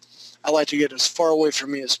 I like to get as far away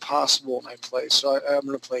from me as possible when I play. So I'm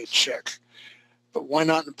going to play a chick. But why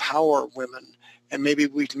not empower women? And maybe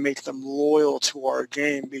we can make them loyal to our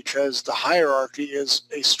game because the hierarchy is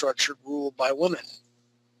a structured rule by women.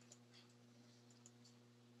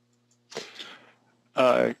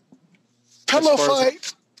 Pillow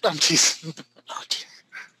fight! I'm teasing. Oh, dear.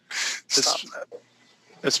 Stop that.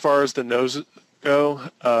 As far as the nose go,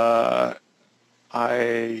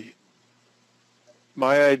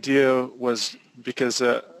 my idea was because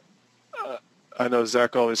I know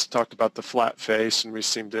Zach always talked about the flat face, and we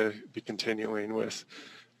seem to be continuing with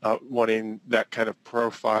wanting that kind of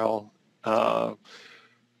profile. But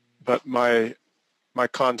my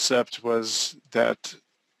concept was that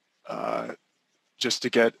just to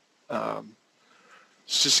get a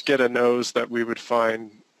nose that we would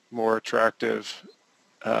find more attractive,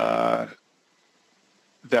 that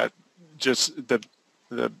just the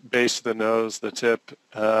base of the nose, the tip,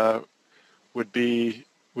 would be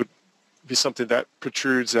something that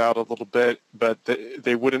protrudes out a little bit, but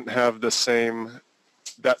they wouldn't have the same.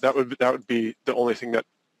 That would be the only thing that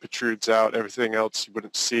protrudes out. Everything else you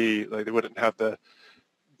wouldn't see. Like they wouldn't have the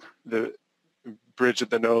bridge of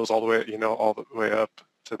the nose all the way, all the way up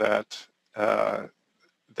to that.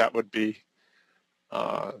 That would be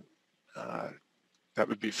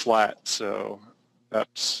flat. So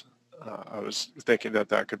that's. I was thinking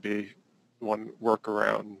that could be one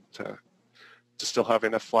workaround to still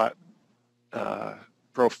having a flat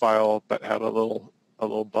profile, but have a little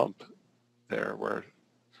bump there where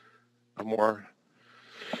a more.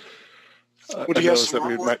 Do you have some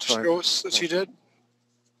artwork to show us that you did?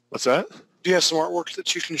 What's that? Do you have some artwork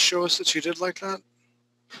that you can show us that you did like that?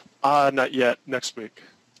 Not yet. Next week.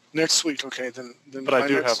 Next week, okay. Then but I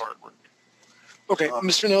do have artwork. Okay,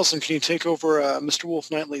 Mr. Nelson, can you take over Mr.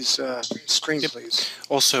 Wolf Knightley's screen, please?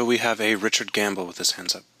 Also, we have a Richard Gamble with his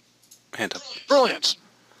hand up. Brilliant.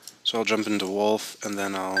 So I'll jump into Wolf, and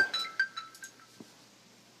then I'll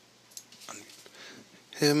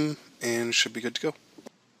unmute him, and should be good to go.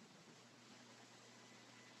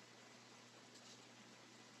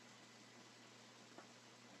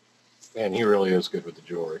 Man, he really is good with the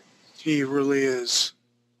jewelry. He really is.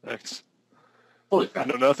 Thanks. I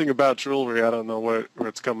know nothing about jewelry. I don't know where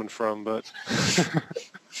it's coming from, but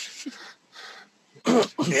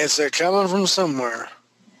it's coming from somewhere.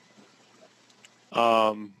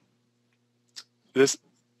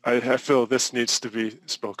 I feel this needs to be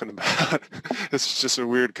spoken about. It's just a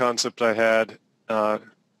weird concept I had,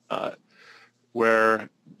 where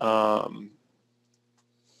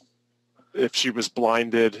if she was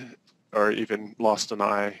blinded or even lost an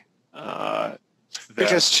eye.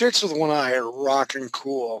 Because chicks with one eye are rocking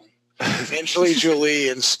cool. Angelina Jolie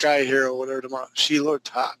and Sky Hero, whatever tomorrow. She looked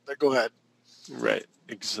hot, but go ahead. Right,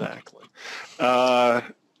 exactly.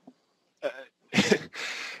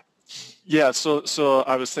 Yeah, so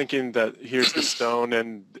I was thinking that here's the stone,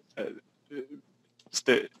 and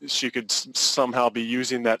she could somehow be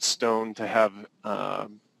using that stone to have a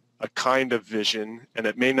kind of vision, and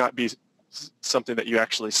it may not be something that you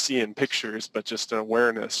actually see in pictures, but just an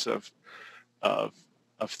awareness of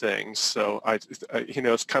things. So I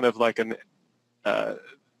it's kind of like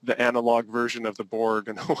the analog version of the board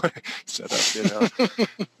in a way set up,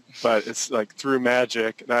 but it's like through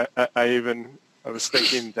magic. And I was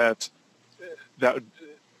thinking that would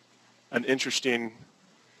an interesting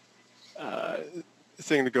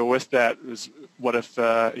thing to go with that is, what if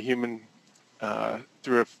a human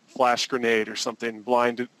threw a flash grenade or something,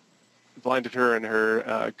 blinded her in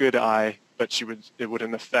her good eye, but it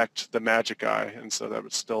wouldn't affect the magic eye, and so that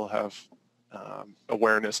would still have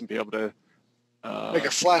awareness and be able to Like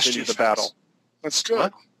a flash continue the defense. battle. That's good. Huh?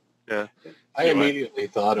 Yeah. I immediately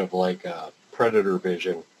thought of like predator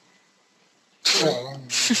vision,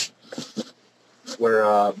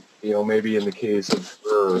 where maybe in the case of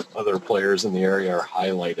other players in the area are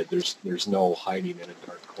highlighted. There's no hiding in a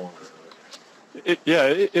dark corner.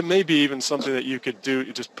 It may be even something that you could do.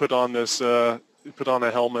 You just put on put on a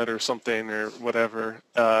helmet or something or whatever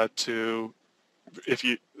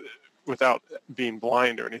without being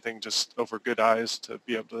blind or anything, just over good eyes to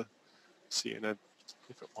be able to see in a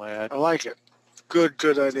different way. I like it.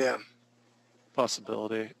 Good idea.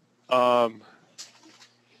 Possibility.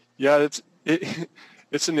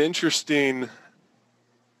 It's an interesting.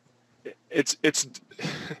 It's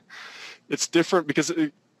different because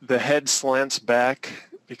the head slants back.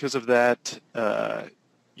 Because of that,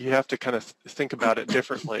 you have to kind of think about it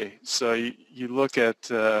differently. So you look at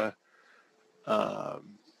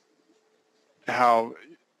how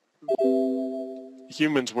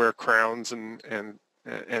humans wear crowns and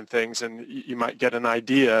things, and you might get an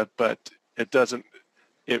idea, but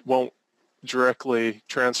it won't directly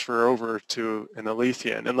transfer over to an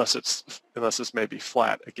Alethian unless it's maybe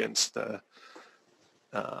flat against the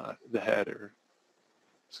head or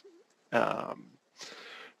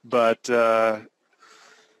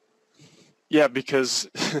because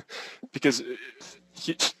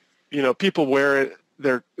people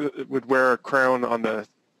would wear a crown on the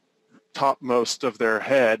topmost of their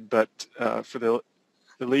head, but for the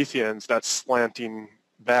Alethians, that's slanting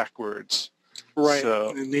backwards. Right.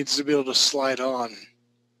 So, it needs to be able to slide on.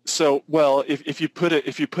 So, well, if you put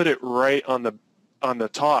it right on the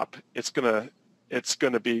top, it's not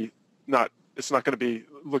going to be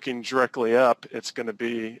looking directly up. It's going to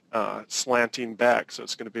be slanting back, so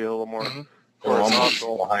it's going to be a little more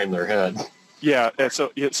horizontal behind their head. Yeah, and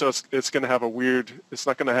so it's going to have it's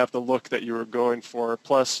not going to have the look that you were going for.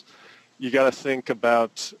 Plus, you got to think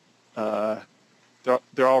about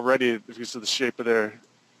they're already, because of the shape of their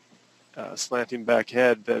slanting back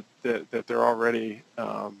head, that they're already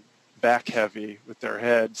back heavy with their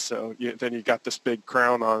head. So then you got this big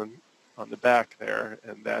crown on the back there,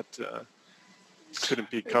 and that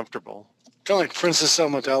couldn't be comfortable. Kind of like Princess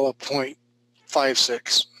Amidala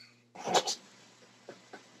 0.56.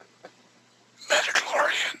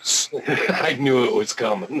 Metachlorians. I knew it was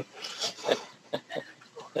coming.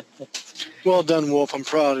 Well done, Wolf. I'm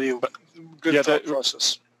proud of you. Good thought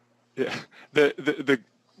process. Yeah. The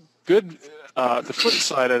good the flip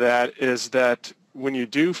side of that is that when you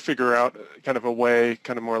do figure out kind of a way,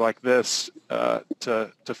 kind of more like this,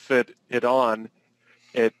 to fit it on,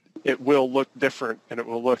 it will look different, and it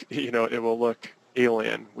will look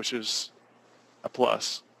alien, which is a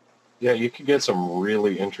plus. Yeah, you could get some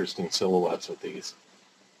really interesting silhouettes with these.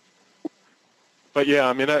 But yeah,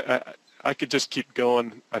 I mean, I could just keep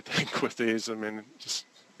going, I think, with these. I mean, just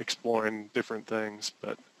exploring different things.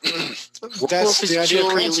 But that's the idea.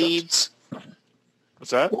 Jewelry leads. What's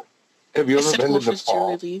that? Have you ever been to jewelry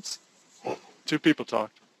Nepal? leads. Two people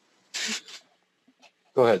talked.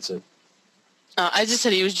 Go ahead, Sid. I just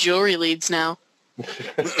said he was jewelry leads now.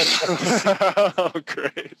 Oh,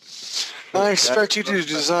 great. I expect you to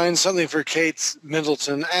design something for Kate's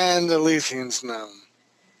Middleton and the Alethians now.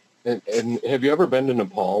 And have you ever been to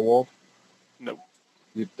Nepal, Wolf? No.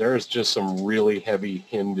 There's just some really heavy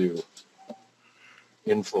Hindu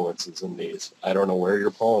influences in these. I don't know where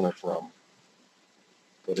you're pulling it from,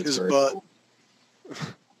 but it's His very butt. cool.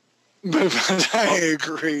 But I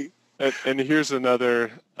agree. And here's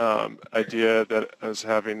another idea that I was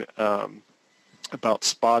having about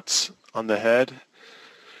spots on the head.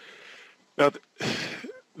 Now,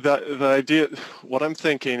 the idea, what I'm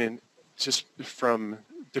thinking, and just from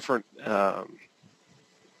different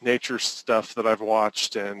nature stuff that I've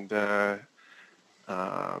watched, and I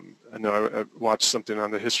know I watched something on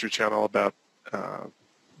the History Channel about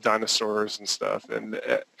dinosaurs and stuff, and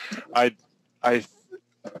I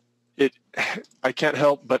can't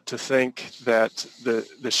help but to think that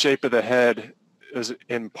the shape of the head is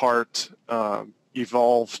in part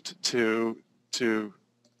evolved to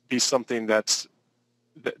be something that's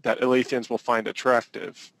that Elethians will find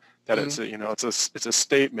attractive. That it's a, it's a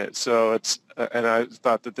statement. So it's and I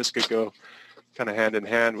thought that this could go kind of hand in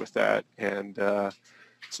hand with that, and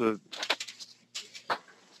so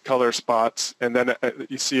color spots, and then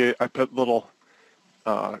you see I put little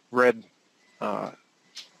red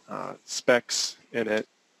specks in it,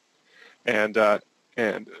 and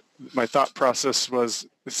my thought process was,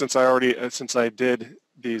 since I did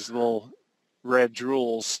these little red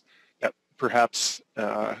drools, that perhaps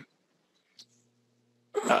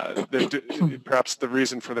perhaps the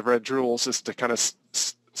reason for the red drools is to kind of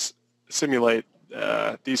simulate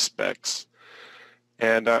these specks.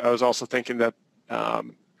 And I was also thinking that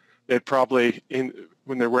they'd probably,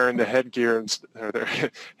 when they're wearing the headgear or their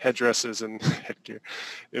headdresses and headgear,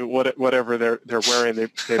 whatever they're wearing,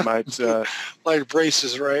 they might like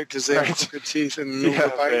braces, right? Because they have crooked teeth and no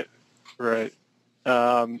bite. Right.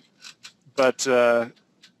 But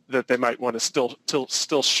that they might want to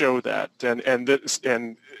still show that,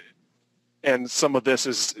 and some of this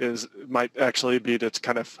is might actually be to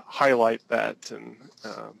kind of highlight that, and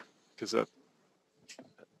because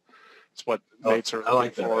it's what mates are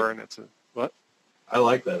looking for, and it's what I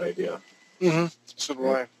like that idea. Mm-hmm. So do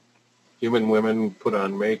I. Human women put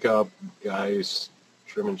on makeup. Guys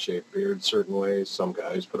trim and shave beards certain ways. Some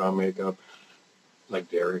guys put on makeup,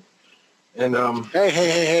 like Derek. And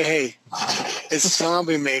hey! It's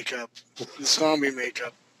zombie makeup. It's zombie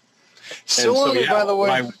makeup. So, by the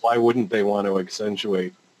way, why wouldn't they want to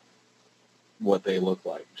accentuate what they look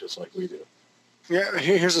like, just like we do? Yeah,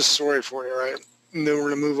 here's a story for you, right? And then we're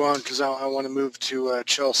going to move on because I want to move to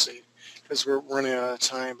Chelsea because we're running out of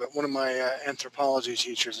time. But one of my anthropology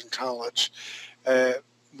teachers in college,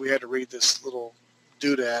 we had to read this little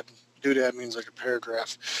doodad. Doodad means like a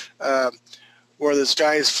paragraph, where this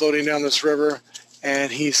guy is floating down this river,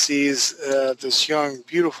 and he sees this young,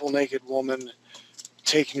 beautiful, naked woman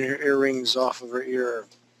taking her earrings off of her ear.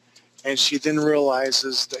 And she then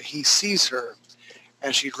realizes that he sees her,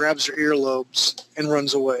 and she grabs her earlobes and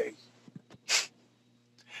runs away.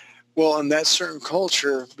 Well, in that certain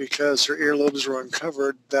culture, because her earlobes were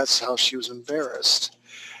uncovered, that's how she was embarrassed.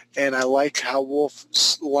 And I like how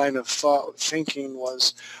Wolf's line of thinking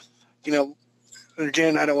was,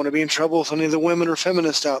 again, I don't want to be in trouble with any of the women or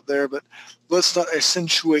feminists out there, but let's not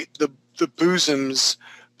accentuate the bosoms,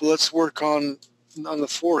 but let's work on the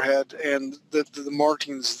forehead and the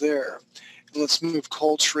markings there. And let's move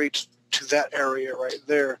culture to that area right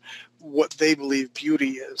there, what they believe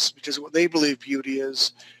beauty is. Because what they believe beauty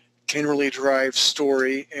is can really drive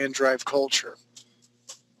story and drive culture.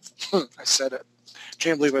 I said it.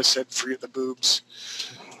 Can't believe I said forget the boobs.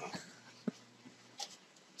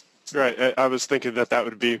 Right. I was thinking that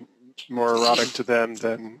would be more erotic to them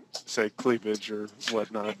than, say, cleavage or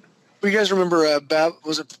whatnot. You guys remember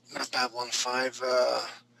was it not Babylon 5?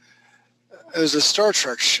 It was a Star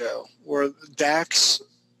Trek show where Dax,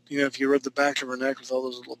 if you read the back of her neck with all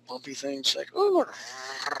those little bumpy things, like, ooh.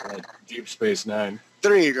 Deep Space Nine.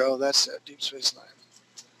 There you go. That's it, Deep Space Nine.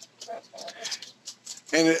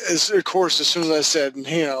 And of course, as soon as I said,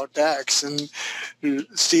 Dax, and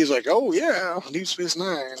Steve's like, oh, yeah, Deep Space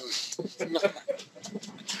Nine.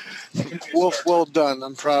 Wolf, well done.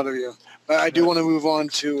 I'm proud of you. But I do want to move on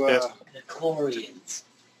to the Chlorians.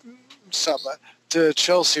 Stop that. To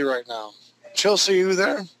Chelsea right now. Chelsea, you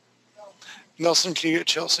there? Nelson, can you get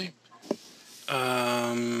Chelsea?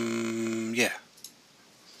 Yeah.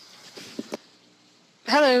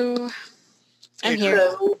 Hello. I'm here.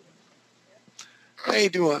 Hello. How you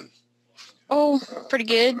doing? Oh, pretty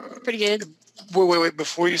good. Pretty good. Wait.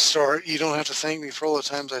 Before you start, you don't have to thank me for all the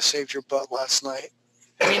times I saved your butt last night.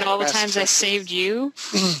 I mean, all the times I saved you?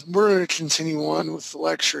 We're going to continue on with the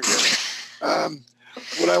lecture here.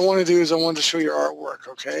 What I want to do is I want to show your artwork,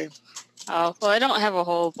 okay? Oh, well, I don't have a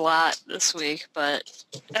whole lot this week, but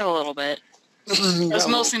I have a little bit. I was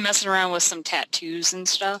mostly messing around with some tattoos and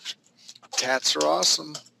stuff. Tats are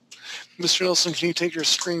awesome. Mr. Nelson, can you take your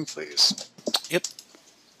screen, please? Yep.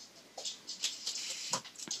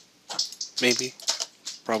 Maybe.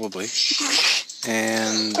 Probably.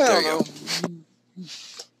 And there you go.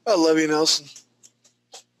 I love you, Nelson.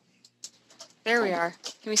 There we are.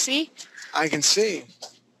 Can we see? I can see.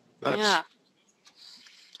 Nice. Yeah.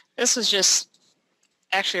 This was just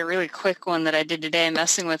actually a really quick one that I did today,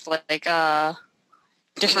 messing with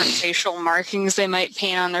different facial markings they might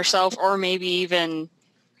paint on themselves, or maybe even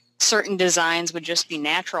certain designs would just be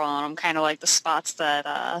natural on them, kind of like the spots that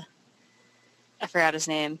I forgot his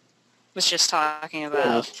name was just talking about.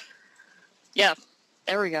 Wolf. Yeah,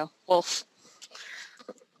 there we go. Wolf.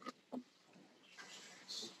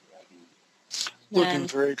 Looking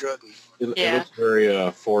very good. It looks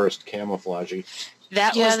very forest camouflagey.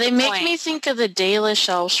 That Yeah, was they the make point. me think of the Dalish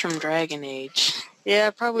elves from Dragon Age. Yeah,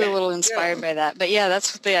 probably a little inspired by that. But yeah,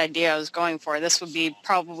 that's the idea I was going for. This would be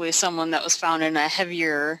probably someone that was found in a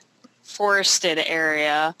heavier forested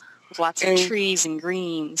area with lots of And- trees and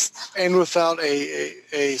greens. And without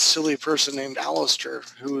a silly person named Alistair,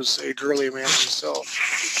 who's a girly man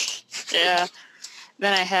himself. Yeah.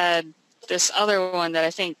 Then I had this other one that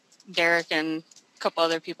I think Derek and a couple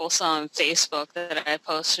other people saw on Facebook that I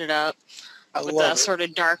posted up I with love the it. sort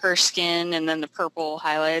of darker skin and then the purple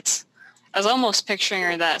highlights. I was almost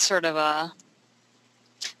picturing that sort of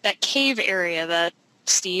that cave area that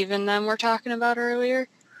Steve and them were talking about earlier.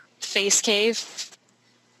 Face cave.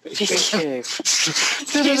 Face cave.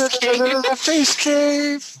 Face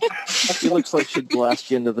cave. She looks like she'd blast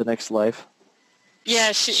you into the next life. Yeah,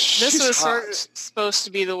 this She's was sort hot. of supposed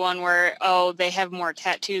to be the one where, they have more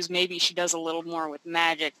tattoos. Maybe she does a little more with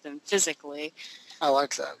magic than physically. I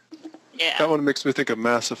like that. Yeah. That one makes me think of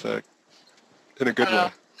Mass Effect in a good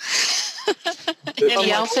way.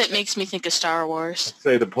 The outfit makes me think of Star Wars.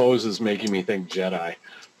 Say the pose is making me think Jedi.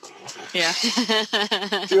 Yeah.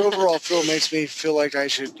 The overall feel makes me feel like I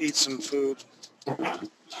should eat some food.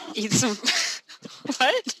 Eat some...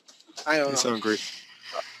 What? I don't He's know. hungry.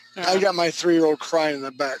 I got my 3-year-old crying in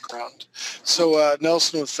the background. So,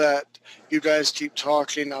 Nelson, with that, you guys keep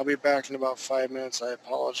talking. I'll be back in about 5 minutes. I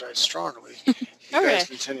apologize strongly. You Okay. guys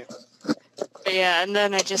continue. Yeah, and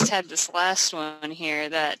then I just had this last one here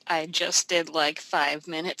that I just did like 5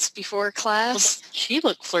 minutes before class. She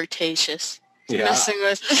looked flirtatious. Yeah. Messing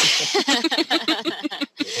with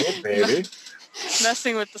Hey, baby.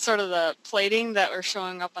 messing with the sort of the plating that were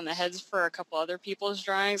showing up on the heads for a couple other people's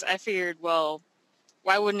drawings. I figured, well,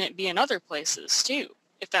 why wouldn't it be in other places too?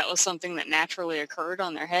 If that was something that naturally occurred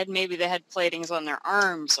on their head, maybe they had platings on their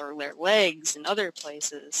arms or their legs and other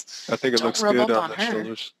places. I think it Don't looks rub good up on on the her.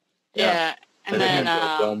 shoulders. Yeah. And I then, think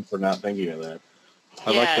I feel dumb for not thinking of that.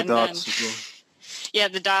 I Yeah, like the and dots then- as well. yeah,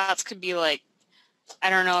 the dots could be like, I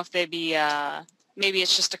don't know if they'd be, maybe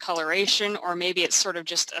it's just a coloration or maybe it's sort of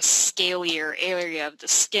just a scalier area of the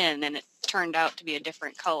skin and it turned out to be a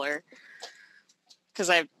different color. Because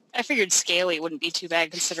I figured scaly wouldn't be too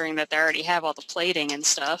bad considering that they already have all the plating and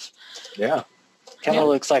stuff. Yeah. Kind of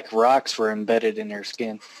looks like rocks were embedded in her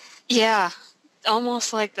skin. Yeah,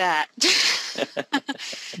 almost like that.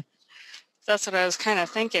 That's what I was kind of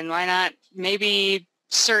thinking. Why not maybe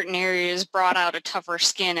certain areas brought out a tougher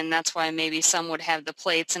skin and that's why maybe some would have the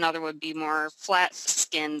plates and other would be more flat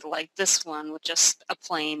skinned like this one with just a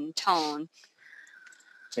plain tone.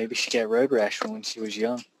 Maybe she got road rash when she was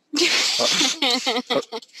young.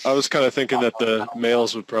 I was kind of thinking that the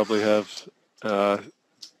males would probably have the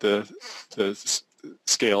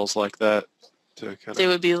scales like that to kind They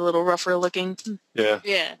of, would be a little rougher looking. yeah.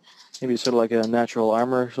 Yeah. Maybe sort of like a natural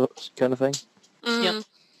armor kind of thing. Yep.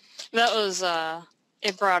 That was,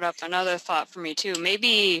 it brought up another thought for me too.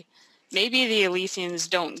 Maybe the Elysians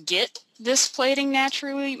don't get this plating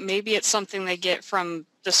naturally. Maybe it's something they get from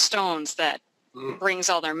the stones that brings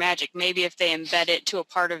all their magic. Maybe if they embed it to a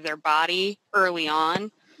part of their body early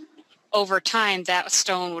on, over time that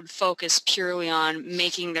stone would focus purely on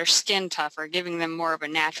making their skin tougher, giving them more of a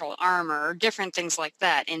natural armor, or different things like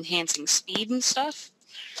that, enhancing speed and stuff.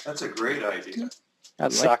 That's a great idea. I'd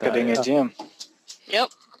like Socketing that, a gym. Yep.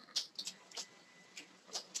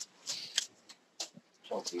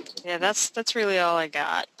 So easy. Yeah, that's really all I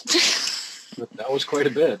got. That was quite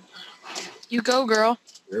a bit. You go, girl,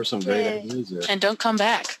 There's some great Yay. ideas there. and don't come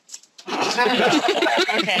back.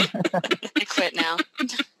 Okay. I quit now.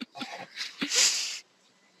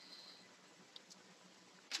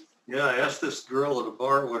 Yeah, I asked this girl at a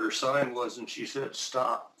bar what her sign was, and she said,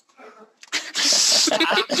 stop.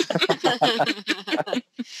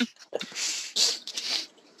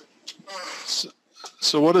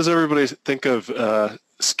 So what does everybody think of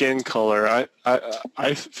skin color?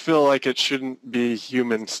 I feel like it shouldn't be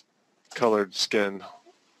human colored skin.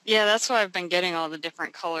 Yeah, that's why I've been getting all the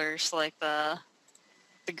different colors, like the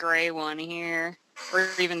gray one here, or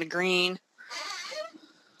even the green.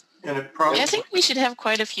 And it probably, I think we should have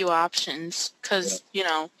quite a few options because,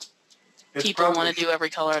 it people probably want to do every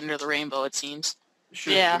color under the rainbow, it seems.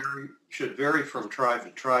 Yeah. should vary from tribe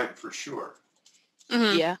to tribe for sure.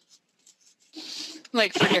 Mhm. Yeah.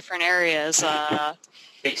 Like for different areas.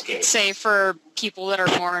 Face cave. Say for people that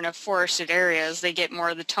are more in a forested areas, they get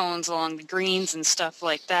more of the tones along the greens and stuff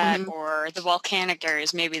like that. Mhm. Or the volcanic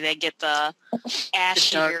areas, maybe they get the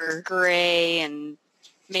ashier darker. gray and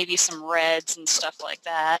maybe some reds and stuff like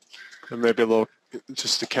that. And maybe a little,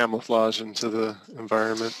 just a camouflage into the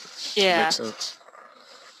environment. Yeah, Makes sense.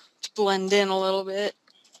 to blend in a little bit,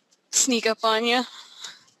 sneak up on you.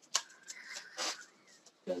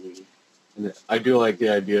 And I do like the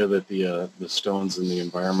idea that the stones in the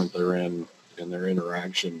environment they're in and their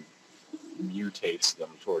interaction mutates them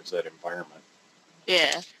towards that environment.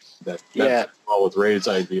 Yeah. That Yeah. fits well with Ray's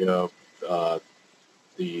idea of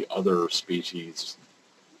the other species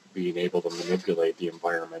being able to manipulate the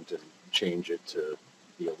environment and change it to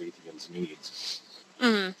the Alethians' needs.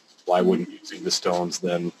 Mm. Why wouldn't using the stones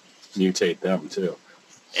then mutate them too?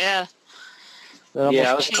 Yeah.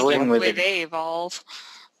 Yeah, I was Change toying the with way it. they evolve.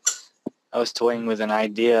 I was toying with an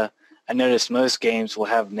idea. I noticed most games will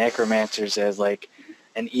have necromancers as like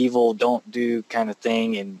an evil, don't do kind of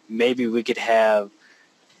thing, and maybe we could have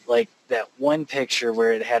like that one picture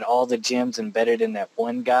where it had all the gems embedded in that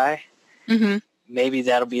one guy. Mm-hmm. Maybe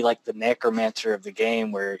that'll be like the necromancer of the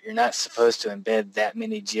game, where you're not supposed to embed that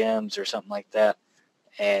many gems or something like that,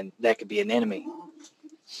 and that could be an enemy.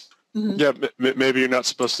 Mm-hmm. Yeah, maybe you're not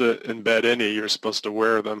supposed to embed any. You're supposed to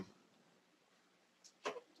wear them,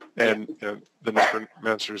 and the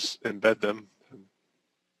necromancers embed them.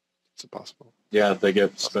 It's impossible. Yeah, they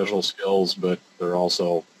get special skills, but they're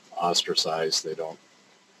also ostracized. They don't.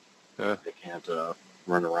 Yeah. They can't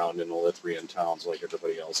run around in Elithrian towns like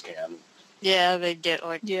everybody else can. Yeah, they get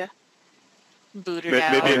like booted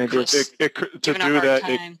out. Maybe or to just given a do hard that,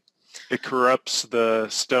 time. it corrupts the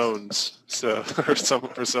stones. So for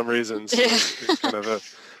some reason, so it's kind of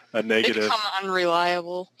a They negative. become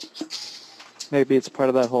unreliable. Maybe it's part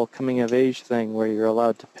of that whole coming of age thing where you're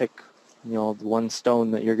allowed to pick, the one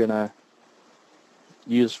stone that you're going to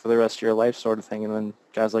use for the rest of your life sort of thing, and then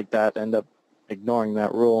guys like that end up ignoring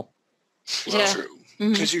that rule. Yeah. True.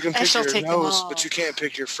 Because you can I pick shall your take them nose, all. but you can't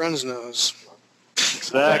pick your friend's nose.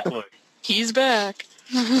 Exactly. He's back.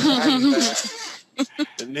 I'm back.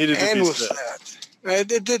 It needed to And be with said.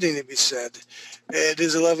 that, it did need to be said. It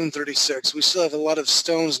is 11:36. We still have a lot of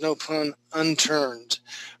stones, no pun, unturned.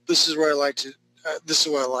 This is where I like to. This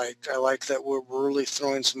is what I like. I like that we're really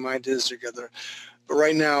throwing some ideas together. But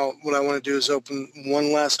right now, what I want to do is open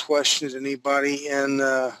one last question to anybody in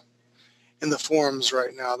the forums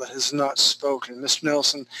right now that has not spoken. Mr.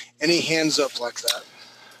 Nelson, any hands up like that?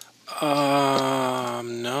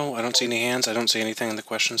 No, I don't see any hands. I don't see anything in the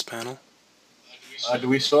questions panel. Do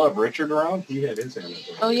we still have Richard around? He had his hand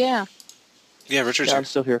up. Oh, yeah. Yeah, Richard's Yeah, here. I'm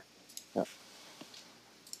still here. Yeah,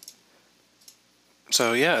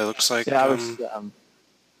 So yeah, it looks like yeah I was.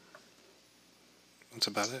 that's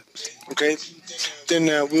about it. Okay, then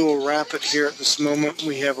we will wrap it here at this moment.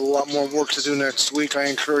 We have a lot more work to do next week. I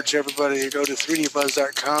encourage everybody to go to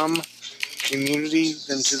 3dbuzz.com, community,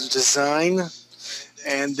 then to the design,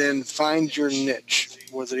 and then find your niche,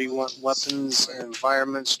 whether you want weapons,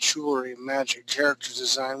 environments, jewelry, magic, character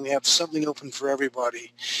design. We have something open for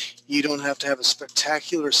everybody. You don't have to have a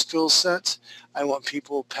spectacular skill set. I want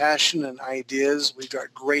people passion and ideas. We've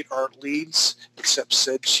got great art leads, except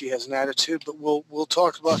Sid, she has an attitude, but we'll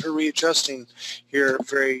talk about her readjusting here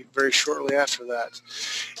very, very shortly after that.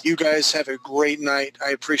 You guys have a great night.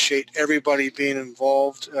 I appreciate everybody being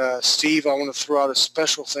involved. Steve, I want to throw out a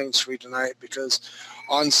special thanks for you tonight because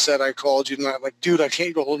on set I called you tonight like, dude, I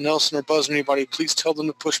can't go hold Nelson or Buzz or anybody. Please tell them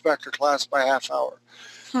to push back their class by a half hour.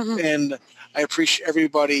 And I appreciate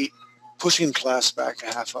everybody pushing class back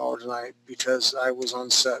a half hour tonight because I was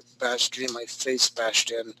on set getting my face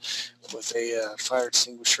bashed in with a fire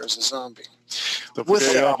extinguisher as a zombie. Don't With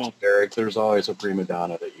forget that, Yavel. Derek, there's always a prima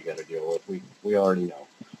donna that you got to deal with. We already know.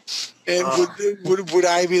 and would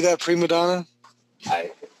I be that prima donna?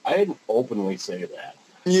 I didn't openly say that.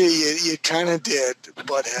 Yeah, you kind of did,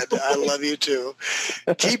 butthead. I love you too.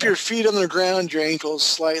 Keep your feet on the ground, your ankles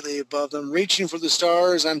slightly above them. Reaching for the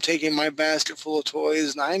stars, I'm taking my basket full of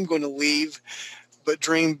toys, and I'm going to leave. But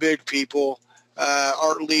dream big, people.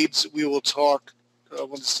 Art leads, we will talk.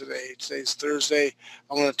 What is today? Today's Thursday.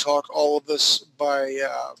 I want to talk all of us by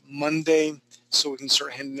Monday so we can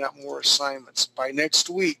start handing out more assignments. By next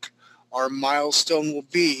week, our milestone will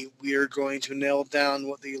be we are going to nail down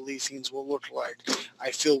what the Alethians will look like.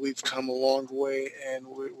 I feel we've come a long way, and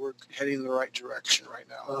we're heading in the right direction right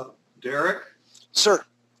now. Derek, Sir?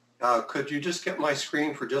 could you just get my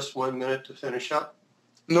screen for just 1 minute to finish up?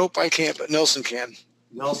 Nope, I can't, but Nelson can.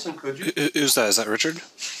 Nelson, could you? Who's that? Is that Richard?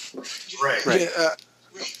 Right. Right. Yeah,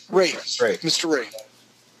 Ray. Ray. Mr. Ray.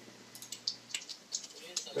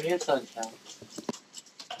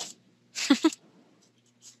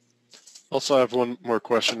 Also, I have one more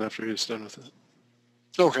question after he's done with it.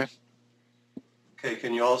 Okay. Okay,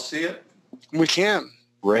 can you all see it? We can.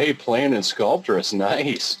 Ray playing in Sculptress,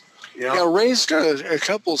 nice. Yeah, Ray's got a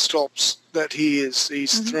couple of sculpts that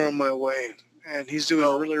he's thrown my way, and he's doing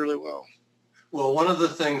really, really well. Well, one of the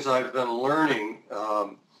things I've been learning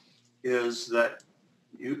is that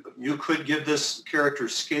you could give this character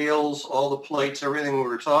scales, all the plates, everything we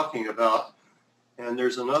were talking about. And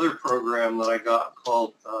there's another program that I got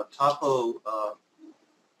called Topo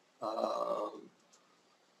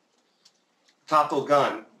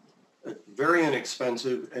Gun. Very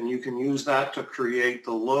inexpensive, and you can use that to create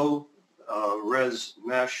the low res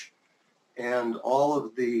mesh and all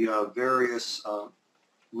of the various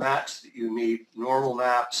maps that you need, normal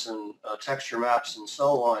maps and texture maps and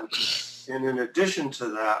so on. And in addition to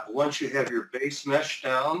that, once you have your base mesh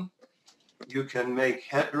down, you can make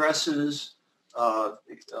headdresses,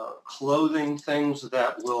 clothing, things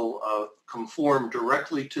that will conform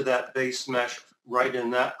directly to that base mesh right in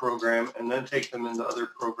that program, and then take them into other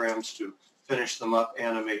programs to finish them up,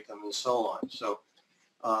 animate them, and so on. So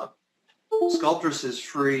Sculptris is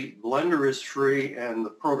free, Blender is free, and the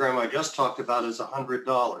program I just talked about is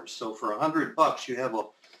 $100. So for $100, you have a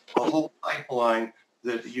whole pipeline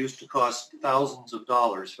that used to cost thousands of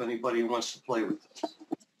dollars if anybody wants to play with this.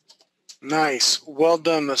 Nice. Well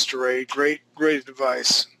done, Mr. Ray. Great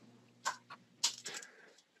advice.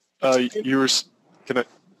 You were, can I?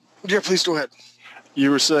 Yeah, please go ahead. You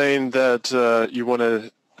were saying that you want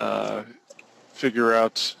to figure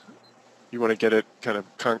out, you want to get it kind of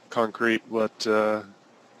concrete what the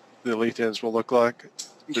Letheans will look like.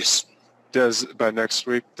 Yes. By next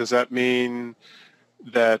week. Does that mean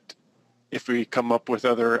that if we come up with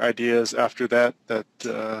other ideas after that,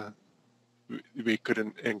 we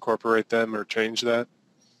could incorporate them or change that?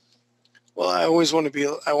 Well, I want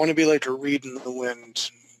to be like a reed in the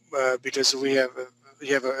wind, because we have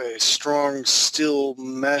a strong steel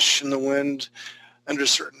mesh in the wind under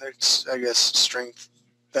certain, I guess, strength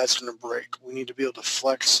that's going to break. We need to be able to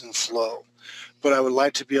flex and flow. But I would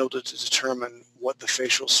like to be able to determine what the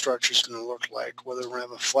facial structure is going to look like, whether we're going to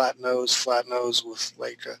have a flat nose with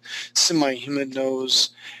like a semi-human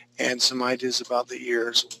nose, and some ideas about the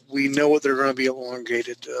ears. We know what they're going to be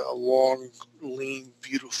elongated, a long, lean,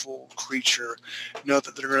 beautiful creature. We know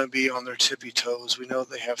that they're going to be on their tippy toes. We know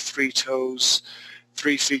they have 3 toes,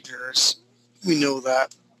 3 fingers. We know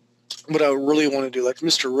that. What I really want to do, like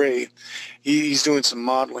Mr. Ray, he's doing some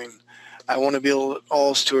modeling. I want to be able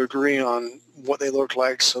all to agree on what they look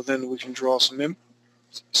like, so then we can draw some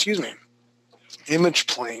image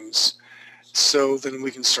planes. So then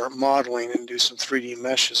we can start modeling and do some 3D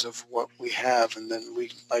meshes of what we have, and then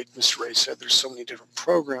we, like Mr. Ray said, there's so many different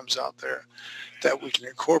programs out there that we can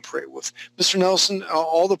incorporate with. Mr. Nelson,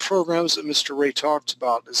 all the programs that Mr. Ray talked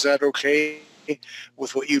about, is that okay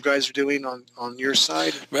with what you guys are doing on your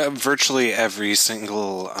side? Virtually every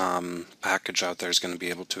single package out there is going to be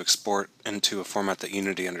able to export into a format that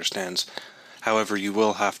Unity understands. However, you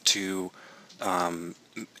will have to come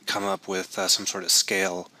up with some sort of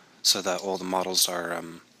scale so that all the models are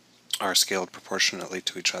scaled proportionately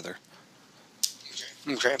to each other.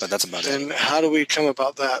 Okay. But that's about it. And how do we come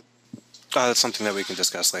about that? That's something that we can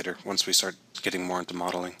discuss later once we start getting more into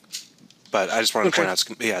modeling. But I just wanted to point out,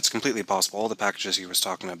 it's completely possible. All the packages he was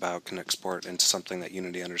talking about can export into something that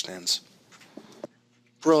Unity understands.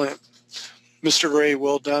 Brilliant. Mr. Ray,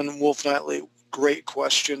 well done. Wolf Knightley, great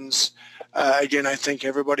questions. Again, I thank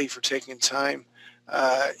everybody for taking time,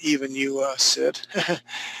 even you, Sid.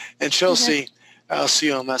 And Chelsea, I'll see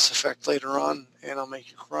you on Mass Effect later on, and I'll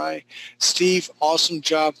make you cry. Steve, awesome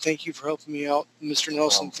job. Thank you for helping me out. Mr.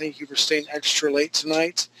 Nelson, thank you for staying extra late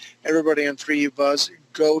tonight. Everybody on 3U Buzz,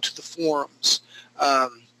 go to the forums.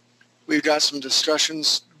 We've got some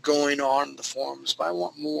discussions going on in the forums, but I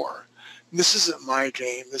want more. This isn't my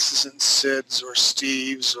game. This isn't Sid's or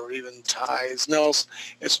Steve's or even Ty's. No,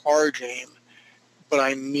 it's our game. But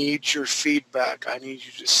I need your feedback. I need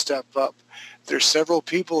you to step up. There's several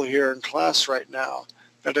people here in class right now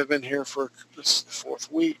that have been here for this 4th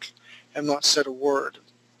week, have not said a word.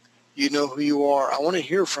 You know who you are. I want to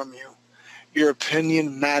hear from you. Your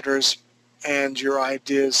opinion matters, and your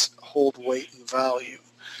ideas hold weight and value.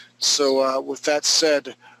 So with that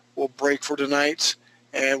said, we'll break for tonight,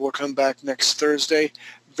 and we'll come back next Thursday.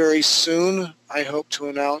 Very soon, I hope to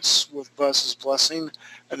announce, with Buzz's blessing,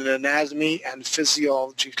 an anatomy and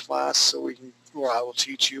physiology class, so where I will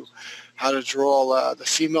teach you how to draw the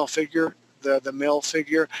female figure, the male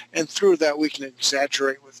figure, and through that we can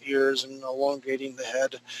exaggerate with ears and elongating the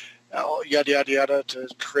head, yada, yada, yada, to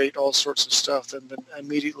create all sorts of stuff. And then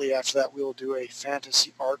immediately after that, we will do a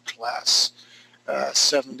fantasy art class,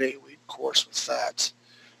 7 to 8 week course with that.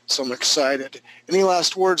 So I'm excited. Any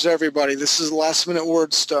last words, everybody? This is last minute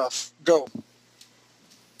word stuff. Go.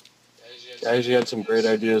 Guys, you had some great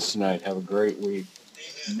ideas tonight. Have a great week.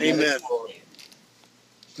 Amen.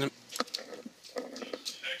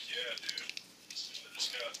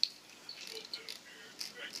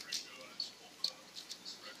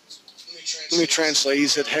 Let me translate. He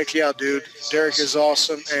said, heck yeah, dude. Derek is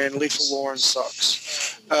awesome, and Lethal Lauren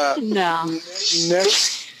sucks. No.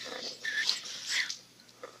 Next.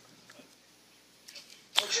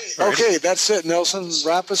 Alrighty. Okay, that's it, Nelson.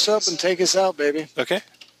 Wrap us up and take us out, baby. Okay.